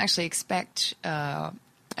didn't actually expect a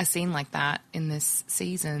scene like that in this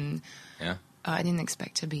season. Yeah. I didn't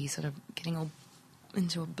expect to be sort of getting all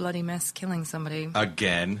into a bloody mess, killing somebody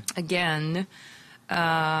again.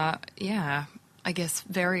 Yeah. I guess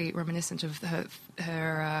very reminiscent of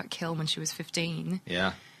her kill when she was 15.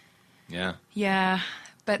 Yeah.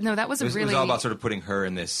 But no, that was it was all about sort of putting her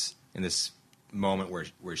in this moment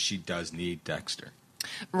where she does need Dexter.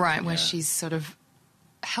 Right, where she's sort of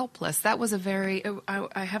helpless. That was a very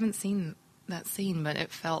I haven't seen that scene, but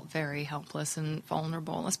it felt very helpless and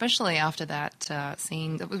vulnerable, especially after that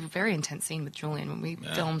scene. It was a very intense scene with Julian when we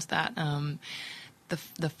filmed that.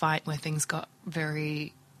 The fight where things got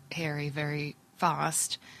very hairy, very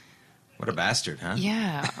fast. What a bastard, huh?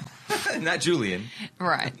 Yeah. Not Julian.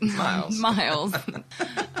 Right. Miles. Miles.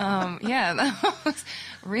 Yeah, that was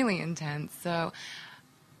really intense. So,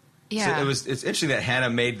 yeah. So it's interesting that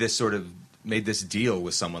Hannah made this deal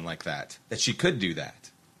with someone like that she could do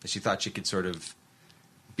that she thought she could sort of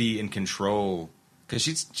be in control, because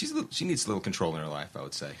she needs a little control in her life, I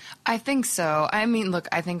would say. I think so. I mean, look,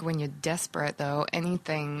 I think when you're desperate, though,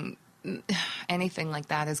 anything like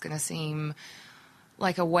that is going to seem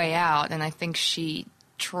like a way out, and I think she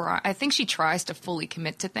tries to fully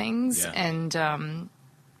commit to things, yeah. And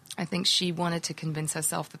I think she wanted to convince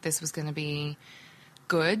herself that this was going to be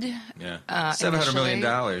good. Yeah, $700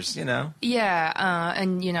 million, you know. Yeah,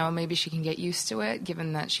 and you know, maybe she can get used to it,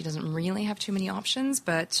 given that she doesn't really have too many options.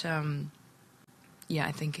 But yeah,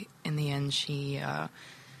 I think in the end she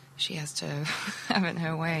has to have it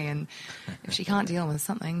her way, and if she can't deal with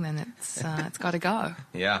something, then it's got to go.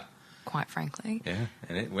 Yeah. Quite frankly. Yeah,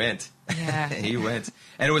 and it went. Yeah. He went.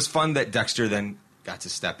 And it was fun that Dexter then got to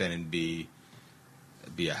step in and be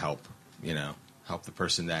a help, you know, help the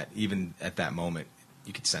person that even at that moment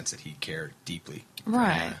you could sense that he cared deeply.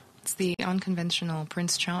 Right. It's the unconventional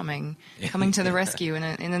Prince Charming coming to the rescue in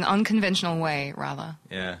an unconventional way, rather.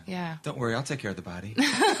 Yeah. Yeah. Don't worry, I'll take care of the body.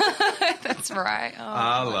 That's right.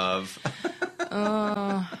 Oh.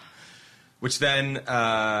 Love. Which then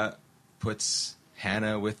puts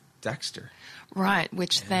Hannah with Dexter. Right,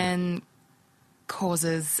 which then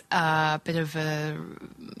causes a bit of a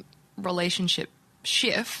relationship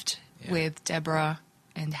shift with Deborah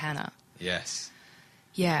and Hannah. Yes.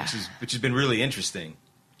 Yeah. Which has been really interesting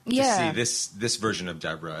to Yeah. see this version of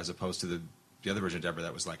Deborah as opposed to the other version of Deborah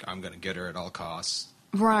that was like, I'm going to get her at all costs.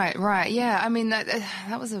 Right. Yeah. I mean,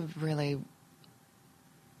 that was a really...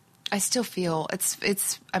 I still feel...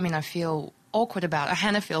 I feel awkward about it.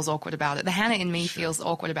 Hannah feels awkward about it. The Hannah in me feels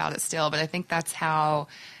awkward about it still, but I think that's how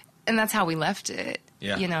we left it.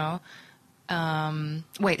 Yeah. You know?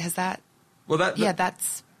 Wait, has that... Well,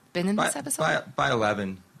 that's been in this episode? By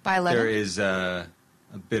 11. By 11? There is a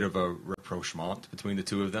bit of a rapprochement between the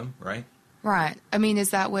two of them, right? Right. I mean, is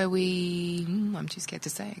that where we... I'm too scared to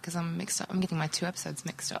say because I'm mixed up. I'm getting my two episodes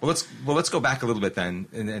mixed up. Well, let's go back a little bit then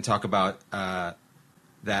and talk about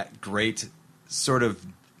that great sort of...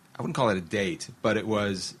 I wouldn't call it a date, but it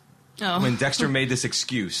was when Dexter made this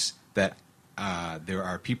excuse that there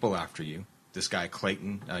are people after you. This guy,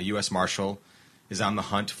 Clayton, U.S. Marshal, is on the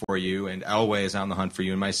hunt for you, and Elway is on the hunt for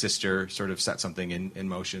you, and my sister sort of set something in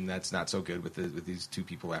motion that's not so good with these two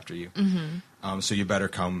people after you. Mm-hmm. So you better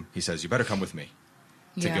come, he says, you better come with me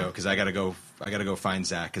to go, because I gotta go find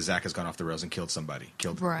Zach, because Zach has gone off the rails and killed somebody,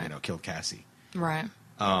 killed Cassie. Right.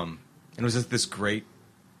 And it was just this great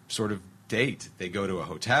sort of date. They go to a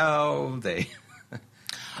hotel. They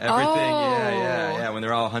everything. Yeah. When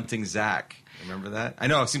they're all hunting Zach. Remember that? I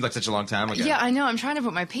know it seems like such a long time ago. Yeah, I know. I'm trying to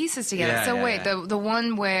put my pieces together. Yeah, so yeah, wait, yeah. the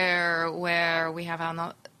one where we have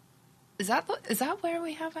our is that where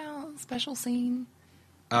we have our special scene?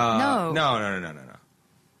 No.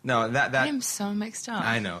 No, that I am so mixed up.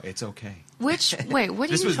 I know, it's okay. Which wait, what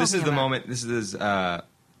are you talking about? This is the moment. This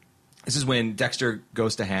is when Dexter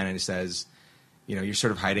goes to Hannah and he says, you know, you're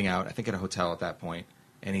sort of hiding out, I think at a hotel at that point,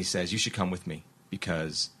 and he says, you should come with me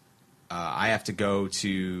because I have to go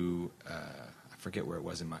to I forget where it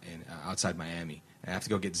was outside Miami. I have to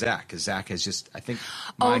go get Zach because Zach has just, I think,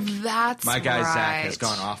 my guy Zach has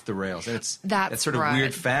gone off the rails, and it's that sort of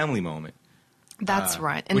weird family moment. That's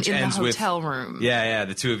right, and in the hotel room. Yeah,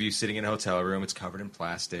 the two of you sitting in a hotel room. It's covered in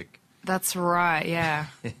plastic. That's right. Yeah.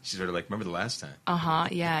 She's sort of like, remember the last time?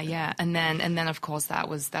 Yeah. And then of course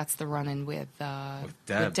that's the run-in with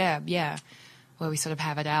Deb. Yeah, where we sort of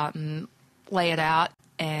have it out and lay it out.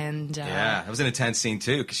 And that was an intense scene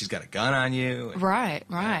too because she's got a gun on you. Right.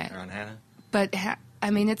 On Hannah. But I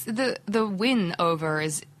mean, it's the win over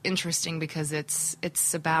is interesting because it's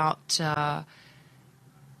about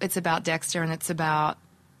Dexter and it's about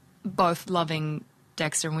both loving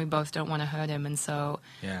Dexter and we both don't want to hurt him, and so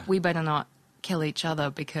we better not kill each other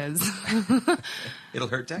because it'll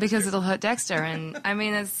hurt Dexter. Because it'll hurt Dexter, and I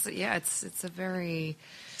mean, it's a very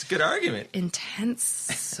a good argument. Intense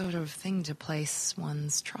sort of thing to place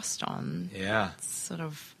one's trust on. Yeah, it's sort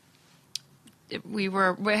of.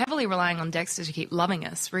 We're heavily relying on Dexter to keep loving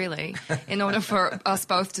us, really, in order for us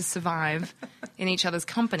both to survive in each other's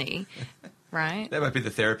company, right? That might be the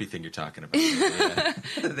therapy thing you're talking about. Yeah.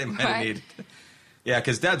 They might have needed. Yeah,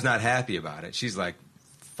 because Deb's not happy about it. She's like,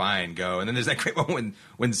 fine, go. And then there's that great moment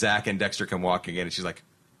when Zach and Dexter come walking in, and she's like,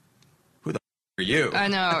 who the are you? I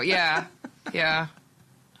know, yeah. Yeah,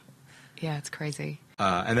 it's crazy.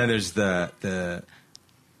 And then there's the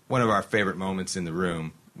one of our favorite moments in the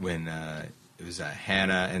room when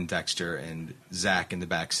Hannah and Dexter and Zach in the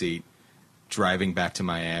back seat driving back to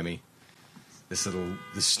Miami. This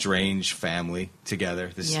strange family together,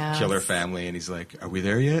 this killer family, and he's like, "Are we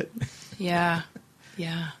there yet?" Yeah.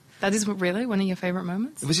 That is really one of your favorite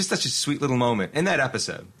moments? It was just such a sweet little moment in that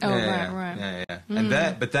episode. Oh, right. Yeah. And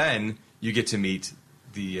but then you get to meet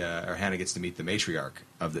or Hannah gets to meet the matriarch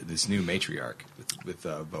of this new matriarch with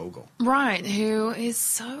Vogel. Right, who is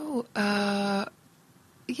so... her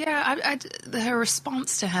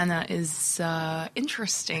response to Hannah is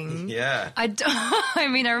interesting. Yeah. I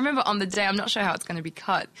mean, I remember on the day, I'm not sure how it's going to be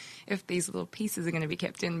cut, if these little pieces are going to be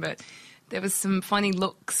kept in, but there was some funny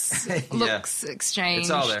looks exchanged. It's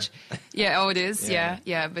all there. Yeah, it is.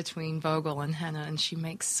 Yeah, between Vogel and Hannah, and she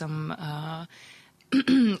makes some...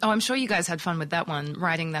 I'm sure you guys had fun with that one,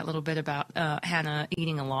 writing that little bit about Hannah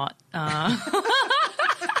eating a lot.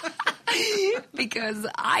 Because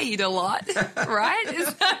I eat a lot, right?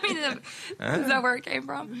 Is that where it came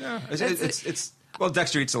from? No. It's well,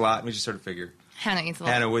 Dexter eats a lot, and we just sort of figure... Hannah eats a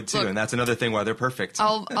lot. Hannah would too, and that's another thing why they're perfect.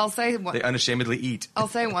 I'll say they unashamedly eat. I'll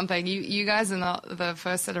say one thing. You guys are not the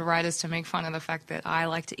first set of writers to make fun of the fact that I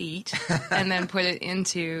like to eat and then put it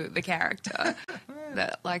into the character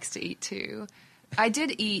that likes to eat too. I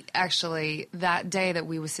did eat, actually, that day that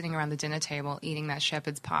we were sitting around the dinner table eating that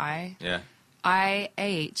shepherd's pie. Yeah. I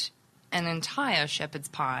ate an entire shepherd's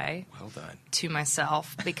pie. Well done. To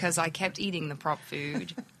myself because I kept eating the prop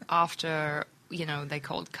food after... they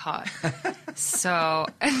called cut. So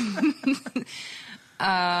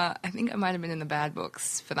I think I might have been in the bad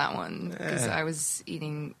books for that one because I was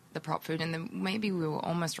eating the prop food, and then maybe we were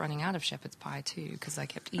almost running out of shepherd's pie too because I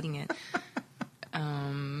kept eating it.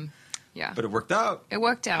 Yeah, but it worked out. It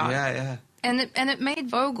worked out. Yeah. And it made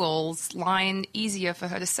Vogel's line easier for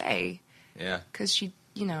her to say. Yeah, because she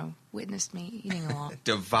witnessed me eating a lot,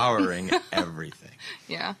 devouring everything.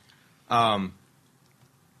 Yeah.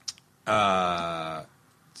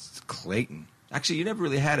 Clayton. Actually, you never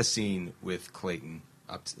really had a scene with Clayton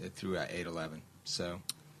up through 8/11. So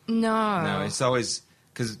no, it's always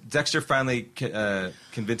because Dexter finally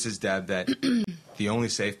convinces Deb that the only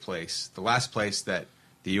safe place, the last place that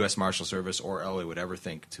the U.S. Marshal Service or Ellie would ever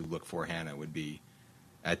think to look for Hannah would be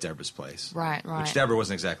at Deborah's place. Right. Which Deborah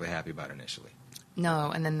wasn't exactly happy about initially.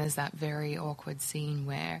 No, and then there's that very awkward scene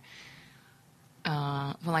where.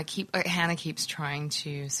 Hannah keeps trying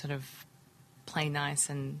to sort of play nice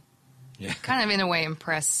and kind of in a way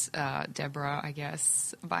impress Deborah, I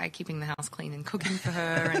guess, by keeping the house clean and cooking for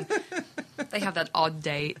her. And they have that odd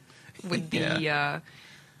date with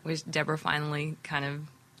which Deborah finally kind of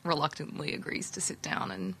reluctantly agrees to sit down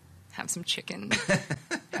and have some chicken,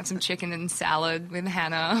 and salad with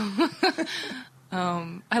Hannah.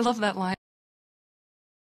 I love that line.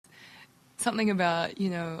 Something about,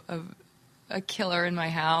 a killer in my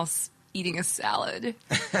house eating a salad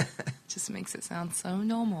just makes it sound so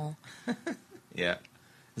normal. Yeah, it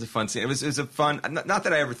was a fun scene. It was a fun. Not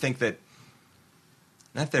that I ever think that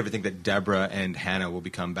Deborah and Hannah will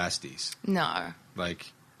become besties. No, I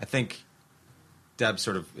think Deb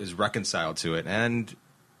sort of is reconciled to it, and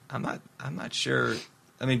I'm not sure.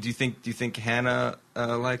 I mean, do you think Hannah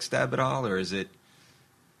likes Deb at all, or is it?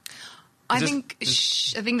 I think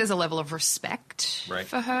there's a level of respect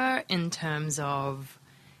for her in terms of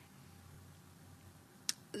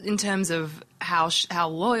how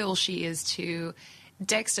loyal she is to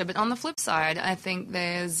Dexter. But on the flip side, I think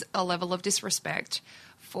there's a level of disrespect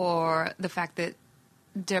for the fact that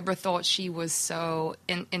Deborah thought she was so,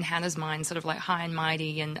 in Hannah's mind, sort of like high and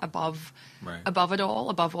mighty and above it all,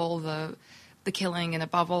 above all the killing and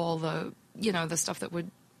above all the the stuff that would.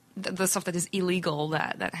 The stuff that is illegal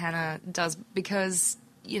that Hannah does, because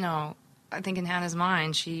I think in Hannah's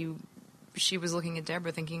mind she was looking at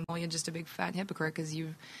Deborah thinking, well, you're just a big fat hypocrite because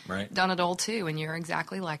you've done it all too, and you're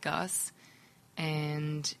exactly like us,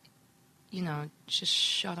 and just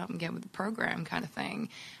shut up and get with the program kind of thing.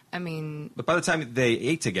 I mean, but by the time they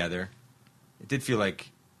ate together, it did feel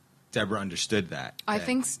like Deborah understood that. I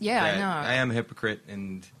think, yeah, I know. I am a hypocrite,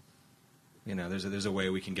 and there's a way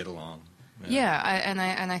we can get along. Yeah,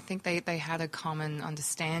 I think they had a common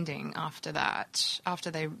understanding after that.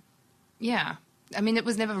 I mean, it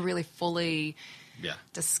was never really fully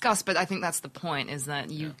discussed, but I think that's the point, is that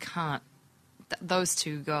you can't... those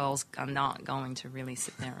two girls are not going to really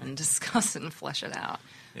sit there and discuss it and flesh it out.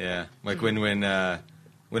 Yeah, like when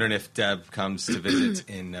and if Deb comes to visit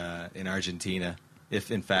in Argentina, if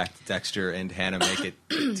in fact Dexter and Hannah make it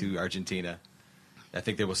to Argentina, I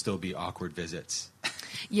think there will still be awkward visits.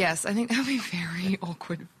 Yes, I think that'll be very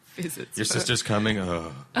awkward visits. Your sister's coming?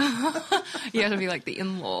 Oh. You have to be like the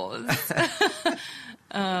in-laws.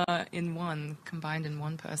 Combined in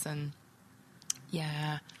one person.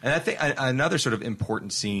 Yeah. And I think another sort of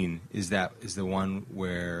important scene is the one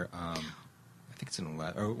where I think it's in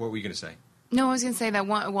 11. Or what were you going to say? No, I was going to say that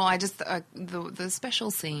one. Well, I just the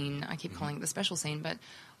special scene. I keep calling it the special scene, but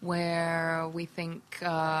where we think.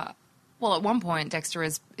 Well, at one point, Dexter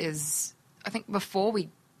is I think before we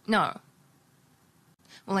no.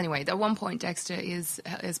 Well, anyway, at one point, Dexter is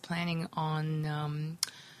planning on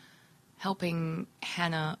helping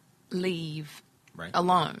Hannah leave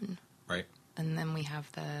alone. Right. And then we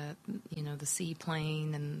have the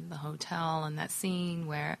seaplane and the hotel and that scene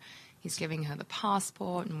where he's giving her the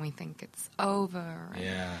passport and we think it's over.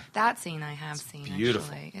 And that scene I have seen,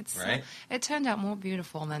 beautiful, actually. It's right? It turned out more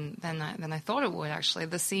beautiful than I thought it would, actually.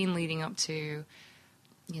 The scene leading up to,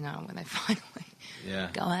 when they finally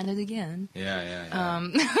go at it again. Yeah.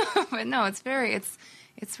 But no,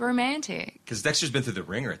 it's romantic. Because Dexter's been through the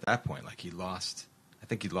ringer at that point. Like I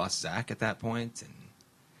think he lost Zach at that point, and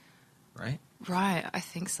right? Right, I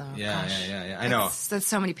think so. Yeah, Gosh. yeah. I know. There's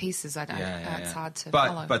so many pieces. It's hard to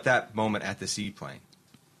follow. But that moment at the seaplane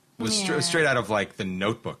was straight out of like The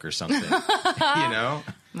Notebook or something. Aww,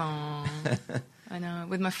 I know.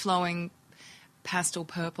 With my flowing pastel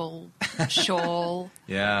purple shawl.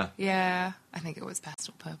 Yeah. I think it was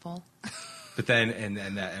pastel purple. But then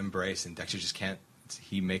and that embrace, and Dexter just can't.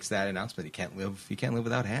 He makes that announcement. He can't live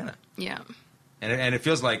without Hannah. Yeah. And it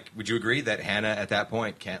feels like, would you agree that Hannah at that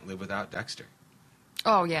point can't live without Dexter?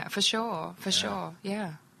 Oh yeah, for sure,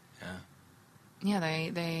 yeah. Yeah,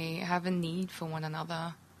 they have a need for one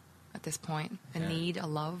another at this point. A need, a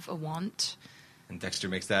love, a want. And Dexter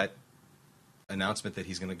makes that announcement that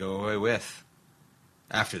he's going to go away with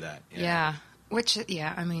after that. Yeah. Which,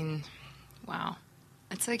 I mean, wow.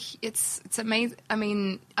 It's like it's amazing. I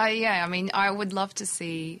mean, I would love to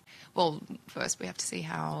see. Well, first we have to see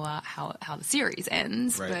how the series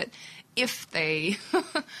ends. Right. But if they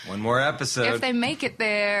one more episode, if they make it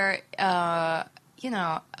there, like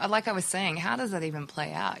I was saying, how does that even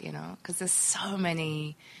play out? Because there's so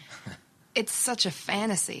many. It's such a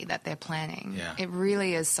fantasy that they're planning. Yeah. It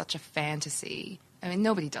really is such a fantasy. I mean,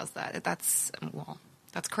 nobody does that.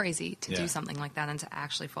 That's crazy to do something like that and to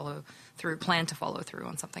actually plan to follow through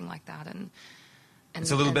on something like that. And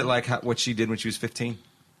it's a little bit like what she did when she was 15,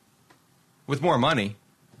 with more money.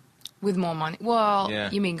 With more money. Well,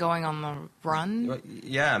 you mean going on the run?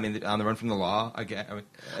 Yeah, I mean on the run from the law.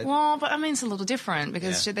 Well, but I mean it's a little different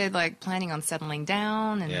because they're like planning on settling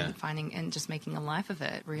down and finding and just making a life of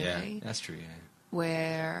it. Really, yeah, that's true. Yeah,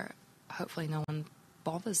 where hopefully no one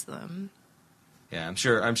bothers them. Yeah, I'm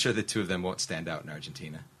sure the two of them won't stand out in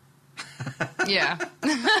Argentina. Yeah.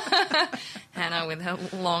 Hannah with her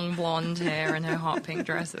long blonde hair and her hot pink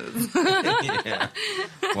dresses. Yeah.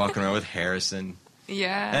 Walking around with Harrison.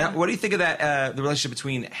 Yeah. And what do you think of that, the relationship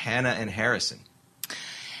between Hannah and Harrison?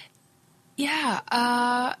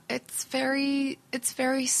 Yeah, it's very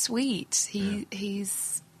sweet.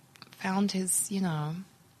 He's found his,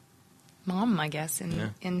 mom, I guess,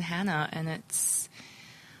 in Hannah, and it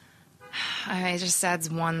just adds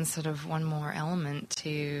one more element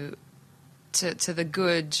to the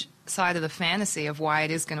good side of the fantasy of why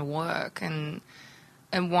it is going to work and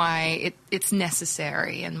why it's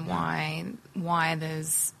necessary and why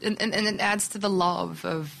there's and it adds to the love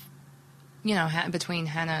of between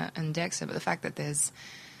Hannah and Dexter, but the fact that there's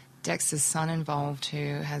Dexter's son involved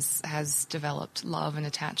who has developed love and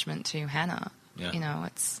attachment to Hannah. Yeah.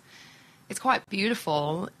 It's quite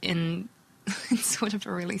beautiful in sort of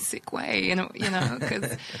a really sick way,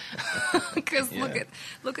 because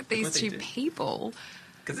look at these two people.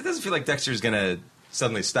 Because it doesn't feel like Dexter's going to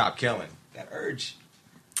suddenly stop killing. The urge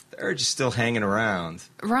is still hanging around.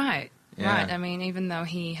 Right. Yeah. Right. I mean, even though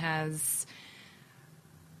he has,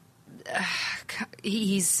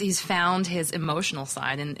 he's found his emotional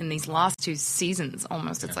side in these last two seasons.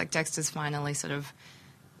 Almost, it's like Dexter's finally sort of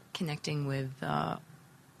connecting with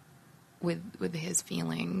his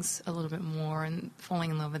feelings a little bit more and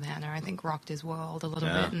falling in love with Hannah. I think rocked his world a little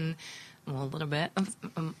bit a little bit,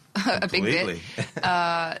 a big bit.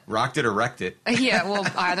 Rocked it or wrecked it? Yeah, well,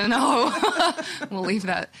 I don't know. We'll leave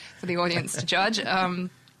that for the audience to judge.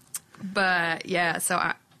 But yeah, so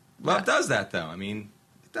it does that though. I mean,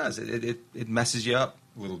 it does. It messes you up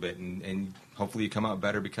a little bit, and hopefully you come out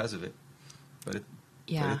better because of it. But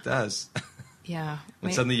it does. Yeah.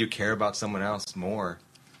 When suddenly you care about someone else more.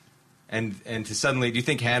 And to suddenly, do you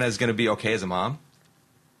think Hannah is going to be okay as a mom?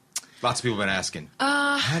 Lots of people have been asking.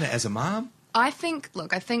 Hannah as a mom? I think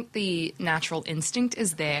the natural instinct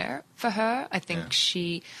is there for her. I think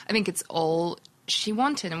it's all she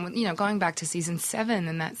wanted. And, going back to season 7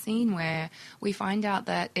 and that scene where we find out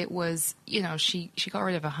that it was, she got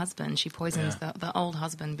rid of her husband. She poisons the old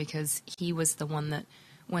husband because he was the one that,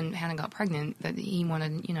 when Hannah got pregnant, that he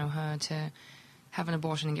wanted, her to have an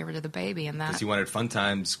abortion and get rid of the baby. And that, because he wanted fun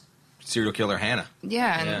times serial killer Hannah.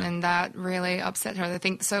 And that really upset her.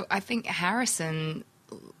 I think Harrison,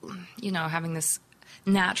 having this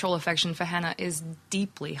natural affection for Hannah is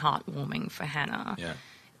deeply heartwarming for Hannah.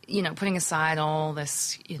 Yeah. Putting aside all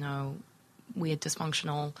this, weird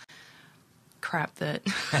dysfunctional crap that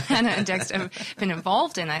Hannah and Dexter have been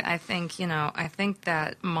involved in, I think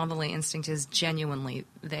that motherly instinct is genuinely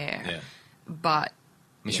there. Yeah. But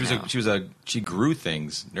I mean, she grew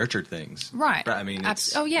things, nurtured things. Right. I mean,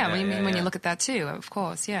 when you look at that too, of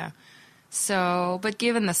course, yeah. So, but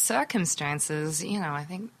given the circumstances, I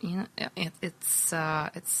think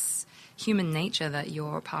it's human nature that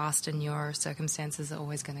your past and your circumstances are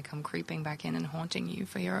always going to come creeping back in and haunting you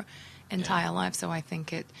for your entire life. So I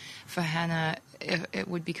think for Hannah, it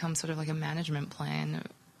would become sort of like a management plan.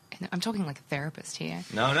 I'm talking like a therapist here.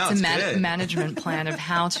 No, it's a management plan of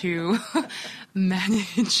how to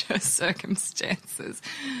manage her circumstances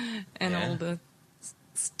and all the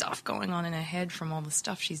stuff going on in her head from all the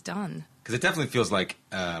stuff she's done. Because it definitely feels like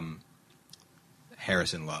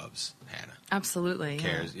Harrison loves Hannah. Absolutely.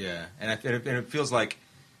 Cares, yeah. And it feels like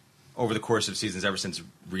over the course of seasons, ever since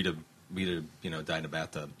Rita died in a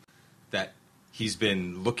bathtub, that he's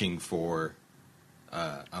been looking for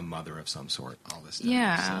a mother of some sort all this time.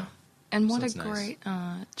 Yeah. So, and what a great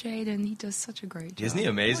Jaden, he does such a great job. Isn't he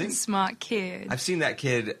amazing? What a smart kid. I've seen that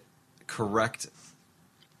kid correct,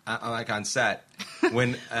 like on set,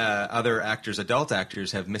 when other adult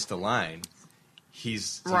actors have missed a line,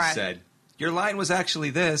 he's said, your line was actually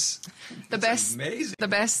this. Amazing. The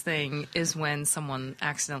best thing is when someone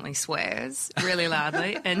accidentally swears really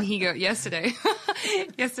loudly, and yesterday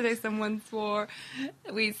someone swore.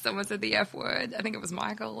 Someone said the F word. I think it was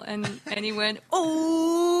Michael, and he went,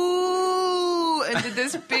 "Oh," and did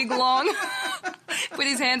this big long, put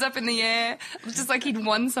his hands up in the air. It was just like he'd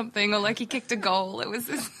won something, or like he kicked a goal. It was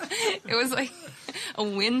like a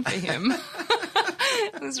win for him.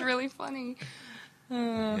 It was really funny.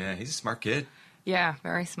 Yeah, he's a smart kid. Yeah,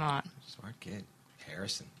 very smart. Smart kid.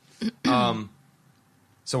 Harrison.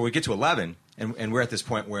 So we get to 11, and we're at this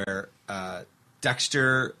point where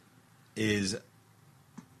Dexter is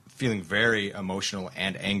feeling very emotional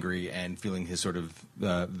and angry and feeling his sort of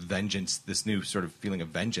vengeance, this new sort of feeling of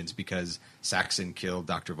vengeance because Saxon killed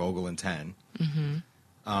Dr. Vogel in 10.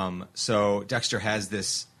 Mm-hmm. So Dexter has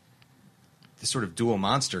this sort of dual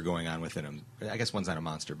monster going on within him. I guess one's not a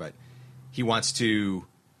monster, but he wants to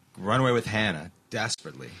run away with Hannah,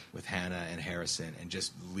 desperately, with Hannah and Harrison, and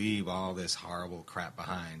just leave all this horrible crap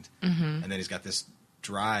behind. Mm-hmm. And then he's got this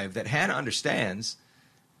drive that Hannah understands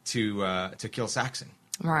to kill Saxon.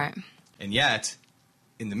 Right. And yet,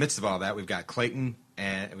 in the midst of all that, we've got Clayton,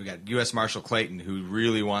 and we've got U.S. Marshal Clayton, who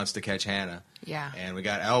really wants to catch Hannah. Yeah. And we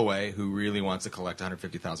got Elway, who really wants to collect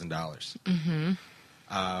 $150,000.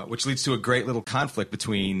 Mm-hmm. Which leads to a great little conflict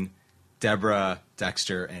between Deborah,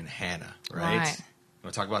 Dexter, and Hannah, right? You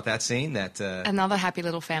want to talk about that scene? Another happy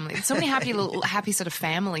little family. So many happy sort of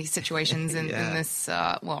family situations in this.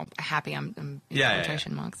 Happy. I'm in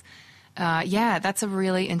quotation marks. That's a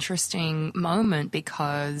really interesting moment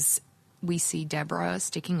because we see Deborah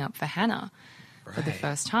sticking up for Hannah for the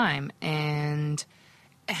first time, and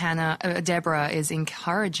Deborah is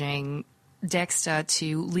encouraging Dexter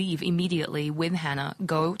to leave immediately with Hannah,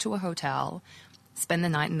 go to a hotel, spend the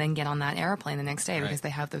night, and then get on that airplane the next day because they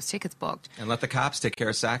have those tickets booked. And let the cops take care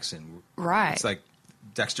of Saxon. Right. It's like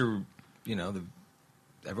Dexter,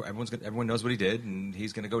 everyone knows what he did, and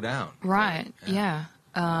he's going to go down. Right, yeah.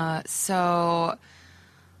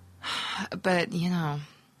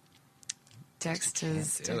 Dexter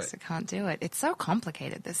can't do it. It's so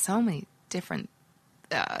complicated. There's so many different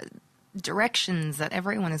directions that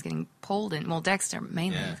everyone is getting pulled in. Well, Dexter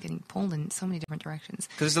mainly is getting pulled in so many different directions.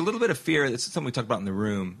 Because there's a little bit of fear. This is something we talked about in the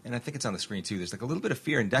room, and I think it's on the screen too. There's like a little bit of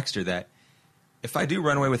fear in Dexter that if I do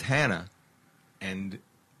run away with Hannah, and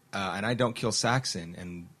I don't kill Saxon,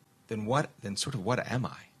 and then what? Then sort of what am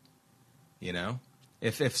I?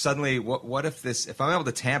 If suddenly what if I'm able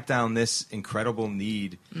to tamp down this incredible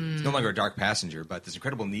need, it's no longer a dark passenger, but this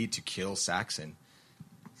incredible need to kill Saxon,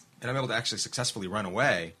 and I'm able to actually successfully run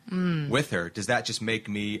away with her, does that just make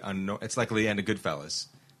me it's like the end of Goodfellas.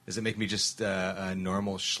 Does it make me just a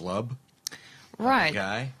normal schlub? Right.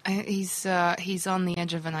 Guy? He's on the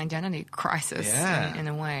edge of an identity crisis in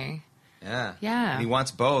a way. Yeah. Yeah. And he wants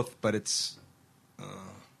both, but it's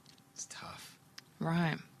tough.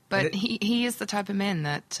 Right. But he is the type of man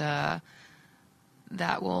that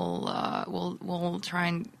that will try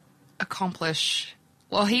and accomplish.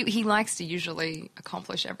 Well, he likes to usually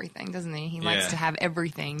accomplish everything, doesn't he? He likes to have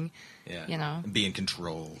everything. Yeah. You know, and be in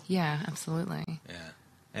control. Yeah, absolutely. Yeah,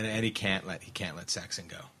 and he can't let Saxon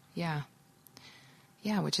go. Yeah.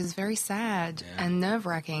 Yeah, which is very sad and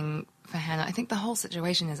nerve-wracking for Hannah. I think the whole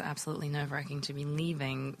situation is absolutely nerve-wracking to be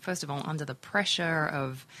leaving, first of all, under the pressure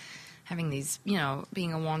of having these, you know,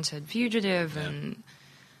 being a wanted fugitive and...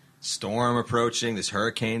 Storm approaching, this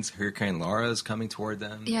Hurricane Laura's coming toward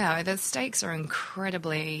them. Yeah, the stakes are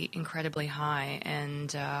incredibly, incredibly high,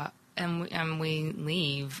 and we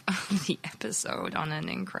leave the episode on an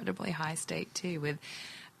incredibly high stake, too, with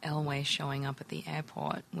Elway showing up at the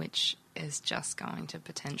airport, which is just going to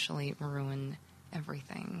potentially ruin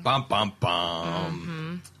everything. Bum, bum,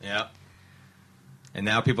 bum. Mm-hmm. Yep. And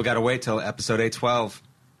now people got to wait till episode 812.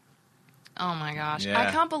 Oh, my gosh. Yeah.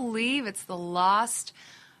 I can't believe it's the last...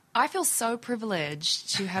 I feel so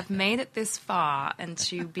privileged to have made it this far and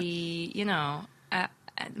to be, you know,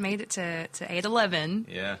 made it to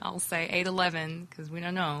 8/11. Yeah. I'll say 8/11 because we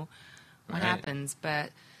don't know what happens, but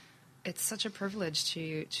it's such a privilege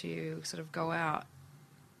to sort of go out.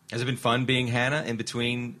 Has it been fun being Hannah in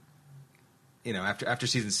between, you know, after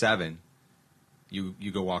season 7,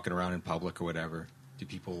 you go walking around in public or whatever?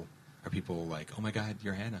 Are people like, oh my God,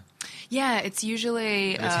 you're Hannah? Yeah, it's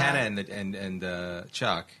usually... And it's Hannah and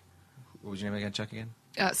Chuck. What was your name again, Chuck, again?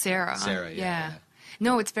 Sarah. Sarah, yeah.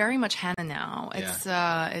 No, it's very much Hannah now.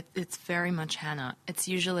 It's very much Hannah. It's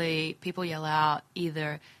usually people yell out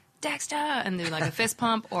either Dexter and do like a fist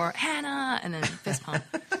pump or Hannah and then fist pump.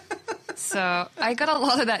 So I got a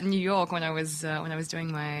lot of that in New York when I was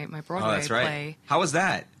doing my Broadway play. How was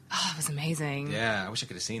that? Oh, it was amazing. Yeah, I wish I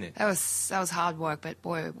could have seen it. That was hard work, but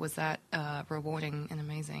boy, was that rewarding and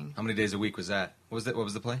amazing. How many days a week was that? What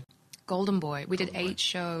was the play? Golden Boy. We did 8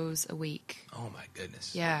 shows a week. Oh my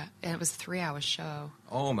goodness. Yeah, and it was a 3-hour show.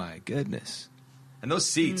 Oh my goodness. And those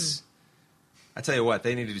seats. I tell you what,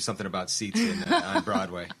 they need to do something about seats on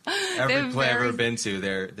Broadway. Every play I've ever been to,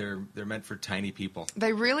 they're meant for tiny people.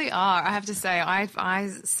 They really are. I have to say, I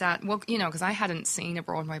sat, well, you know, because I hadn't seen a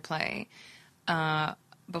Broadway play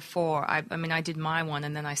before. I mean, I did my one,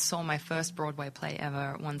 and then I saw my first Broadway play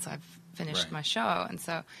ever once I've finished my show, and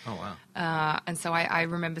so and so I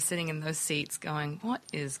remember sitting in those seats going, what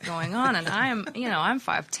is going on? And I'm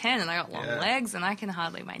 5'10" and I got long legs and I can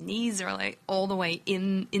hardly, my knees are like all the way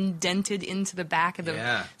indented into the back of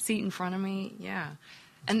the seat in front of me.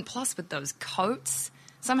 And plus with those coats,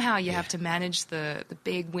 somehow you have to manage the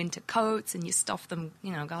big winter coats and you stuff them,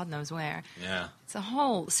 you know, God knows where. It's a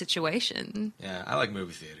whole situation. I like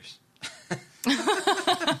movie theaters.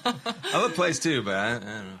 I love plays too, but I don't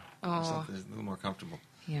know. Something a little more comfortable.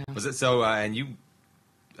 Yeah. Was it so? And you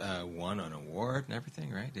won an award and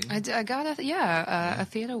everything, right? Didn't you? I got a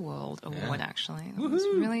Theatre World award actually. It was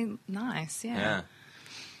really nice. Yeah.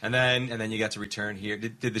 And then you got to return here.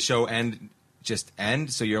 Did the show end?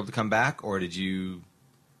 So you're able to come back, or did you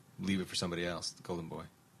leave it for somebody else? The Golden Boy.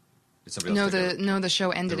 Did somebody else the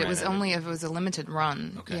show ended. It was a limited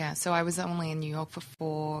run. Okay. Yeah. So I was only in New York for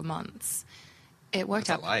 4 months. It worked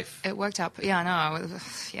out. Life. It worked out. Yeah, I know.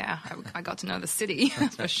 I got to know the city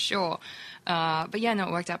for sure. But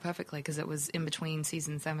it worked out perfectly because it was in between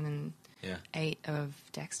season 7 and 8 of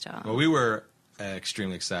Dexter. Well, we were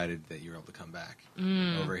extremely excited that you were able to come back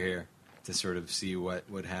over here to sort of see what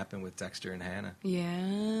would happen with Dexter and Hannah.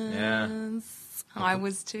 Yes. Yeah. I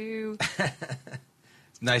was too.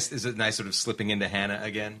 Nice. Is it nice sort of slipping into Hannah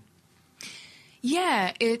again?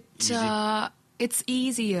 Yeah. It's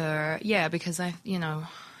easier, because I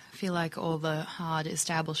feel like all the hard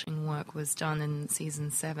establishing work was done in season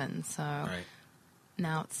 7, so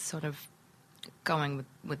now it's sort of going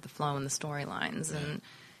with the flow and the storylines, and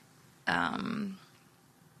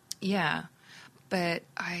but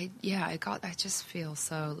I just feel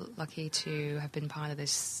so lucky to have been part of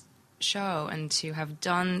this show and to have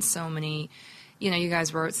done so many, you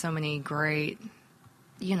guys wrote so many great,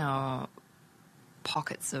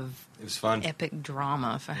 pockets of it was fun epic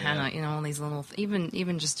drama for Hannah, all these little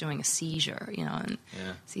even just doing a seizure, and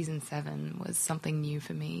season 7 was something new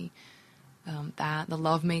for me. That the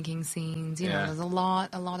lovemaking scenes, there's a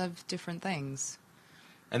lot of different things.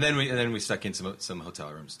 And then we stuck in some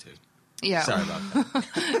hotel rooms too. Yeah, sorry about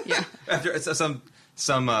that. After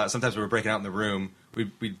sometimes we were breaking out in the room,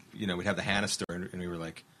 we'd have the Hannah story, and we were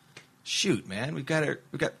like, shoot, man, we've got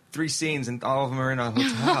 3 scenes and all of them are in a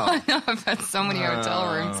hotel. I know, I've had so many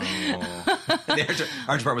hotel rooms. The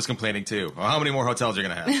art department was complaining too. Well, how many more hotels are you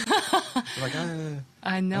going to have? We're like,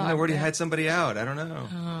 I know. I already had somebody out. I don't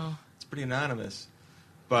know. It's pretty anonymous.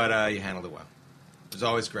 But you handled it well. It was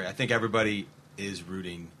always great. I think everybody is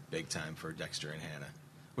rooting big time for Dexter and Hannah,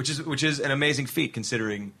 which is an amazing feat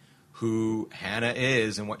considering who Hannah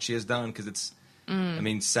is and what she has done. Because it's, I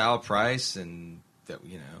mean, Sal Price and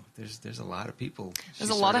there's a lot of people.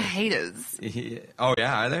 There's a lot of haters. Oh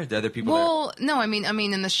yeah, are there? Are there people? Well, no, I mean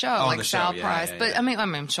in the show, like Sal Price. But I mean,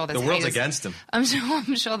 I'm sure there's the world's haters. against him. I'm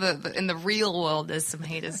sure that in the real world there's some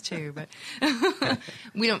haters too. But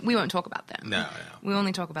we won't talk about them. No. We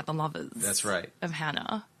only talk about the lovers. That's right. Of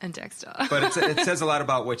Hannah and Dexter. But it says a lot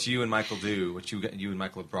about what you and Michael do, what you and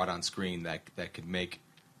Michael have brought on screen that could make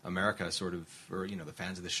America sort of, or the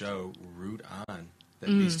fans of the show root on that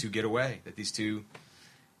these two get away, that these two,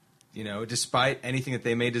 despite anything that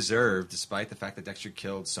they may deserve, despite the fact that Dexter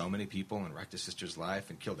killed so many people and wrecked his sister's life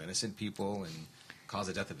and killed innocent people and caused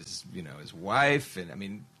the death of his wife, and I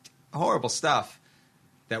mean, horrible stuff,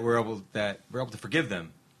 that we're able to forgive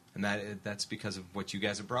them, and that's because of what you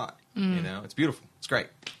guys have brought. It's beautiful. It's great.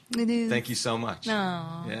 It is. Thank you so much.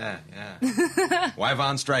 No. Yeah.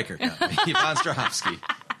 Yvonne Stryker. Yvonne Strahovski.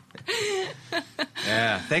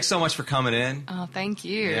 Yeah. Thanks so much for coming in. Oh, thank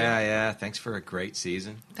you. Yeah. Thanks for a great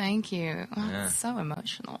season. Thank you. Oh, it's so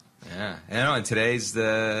emotional. Yeah. And today's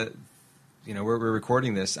we're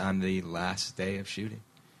recording this on the last day of shooting.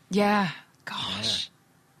 Yeah. Gosh.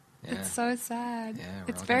 Yeah. It's so sad. Yeah,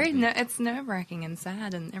 it's it's nerve-wracking and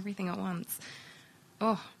sad and everything at once.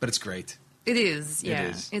 Oh. But it's great. It is. Yeah.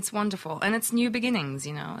 It is. It's wonderful. And it's new beginnings,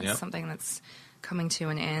 It's something that's coming to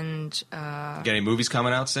an end. You got any movies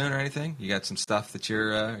coming out soon or anything? You got some stuff that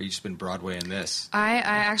or you just been Broadwaying this? I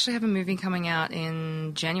actually have a movie coming out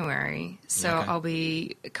in January. So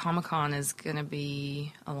Comic-Con is going to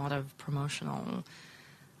be a lot of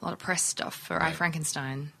press stuff for I,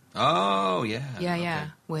 Frankenstein. Oh, yeah. Yeah,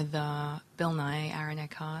 okay. With Bill Nye, Aaron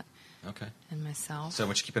Eckhart, and myself. So, why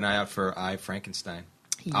don't you keep an eye out for I, Frankenstein?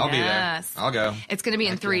 Yes. I'll be there. I'll go. It's going to be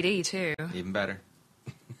in 3D, too. Even better.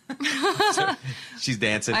 So, she's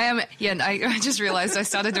dancing. I am. Yeah, I just realized I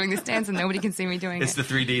started doing this dance and nobody can see me doing It's the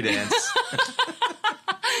 3D dance.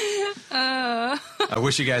 I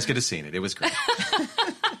wish you guys could have seen it. It was great.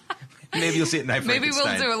 Maybe you'll see it in Night Maybe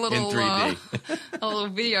Frankenstein we'll do a little in 3D. A little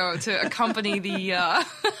video to accompany the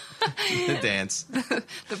the dance,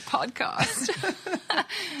 the podcast.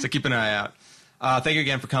 So keep an eye out. Thank you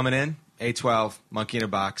again for coming in. 812 Monkey in a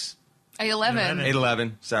Box. 811.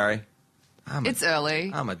 811. Sorry. It's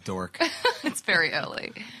early. I'm a dork. It's very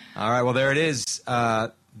early. All right. Well, there it is.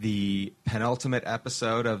 The penultimate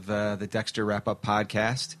episode of the Dexter Wrap-Up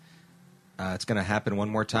podcast. It's going to happen one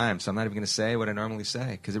more time, so I'm not even going to say what I normally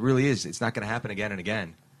say, because it really is. It's not going to happen again and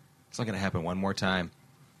again. It's not going to happen one more time.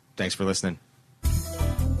 Thanks for listening.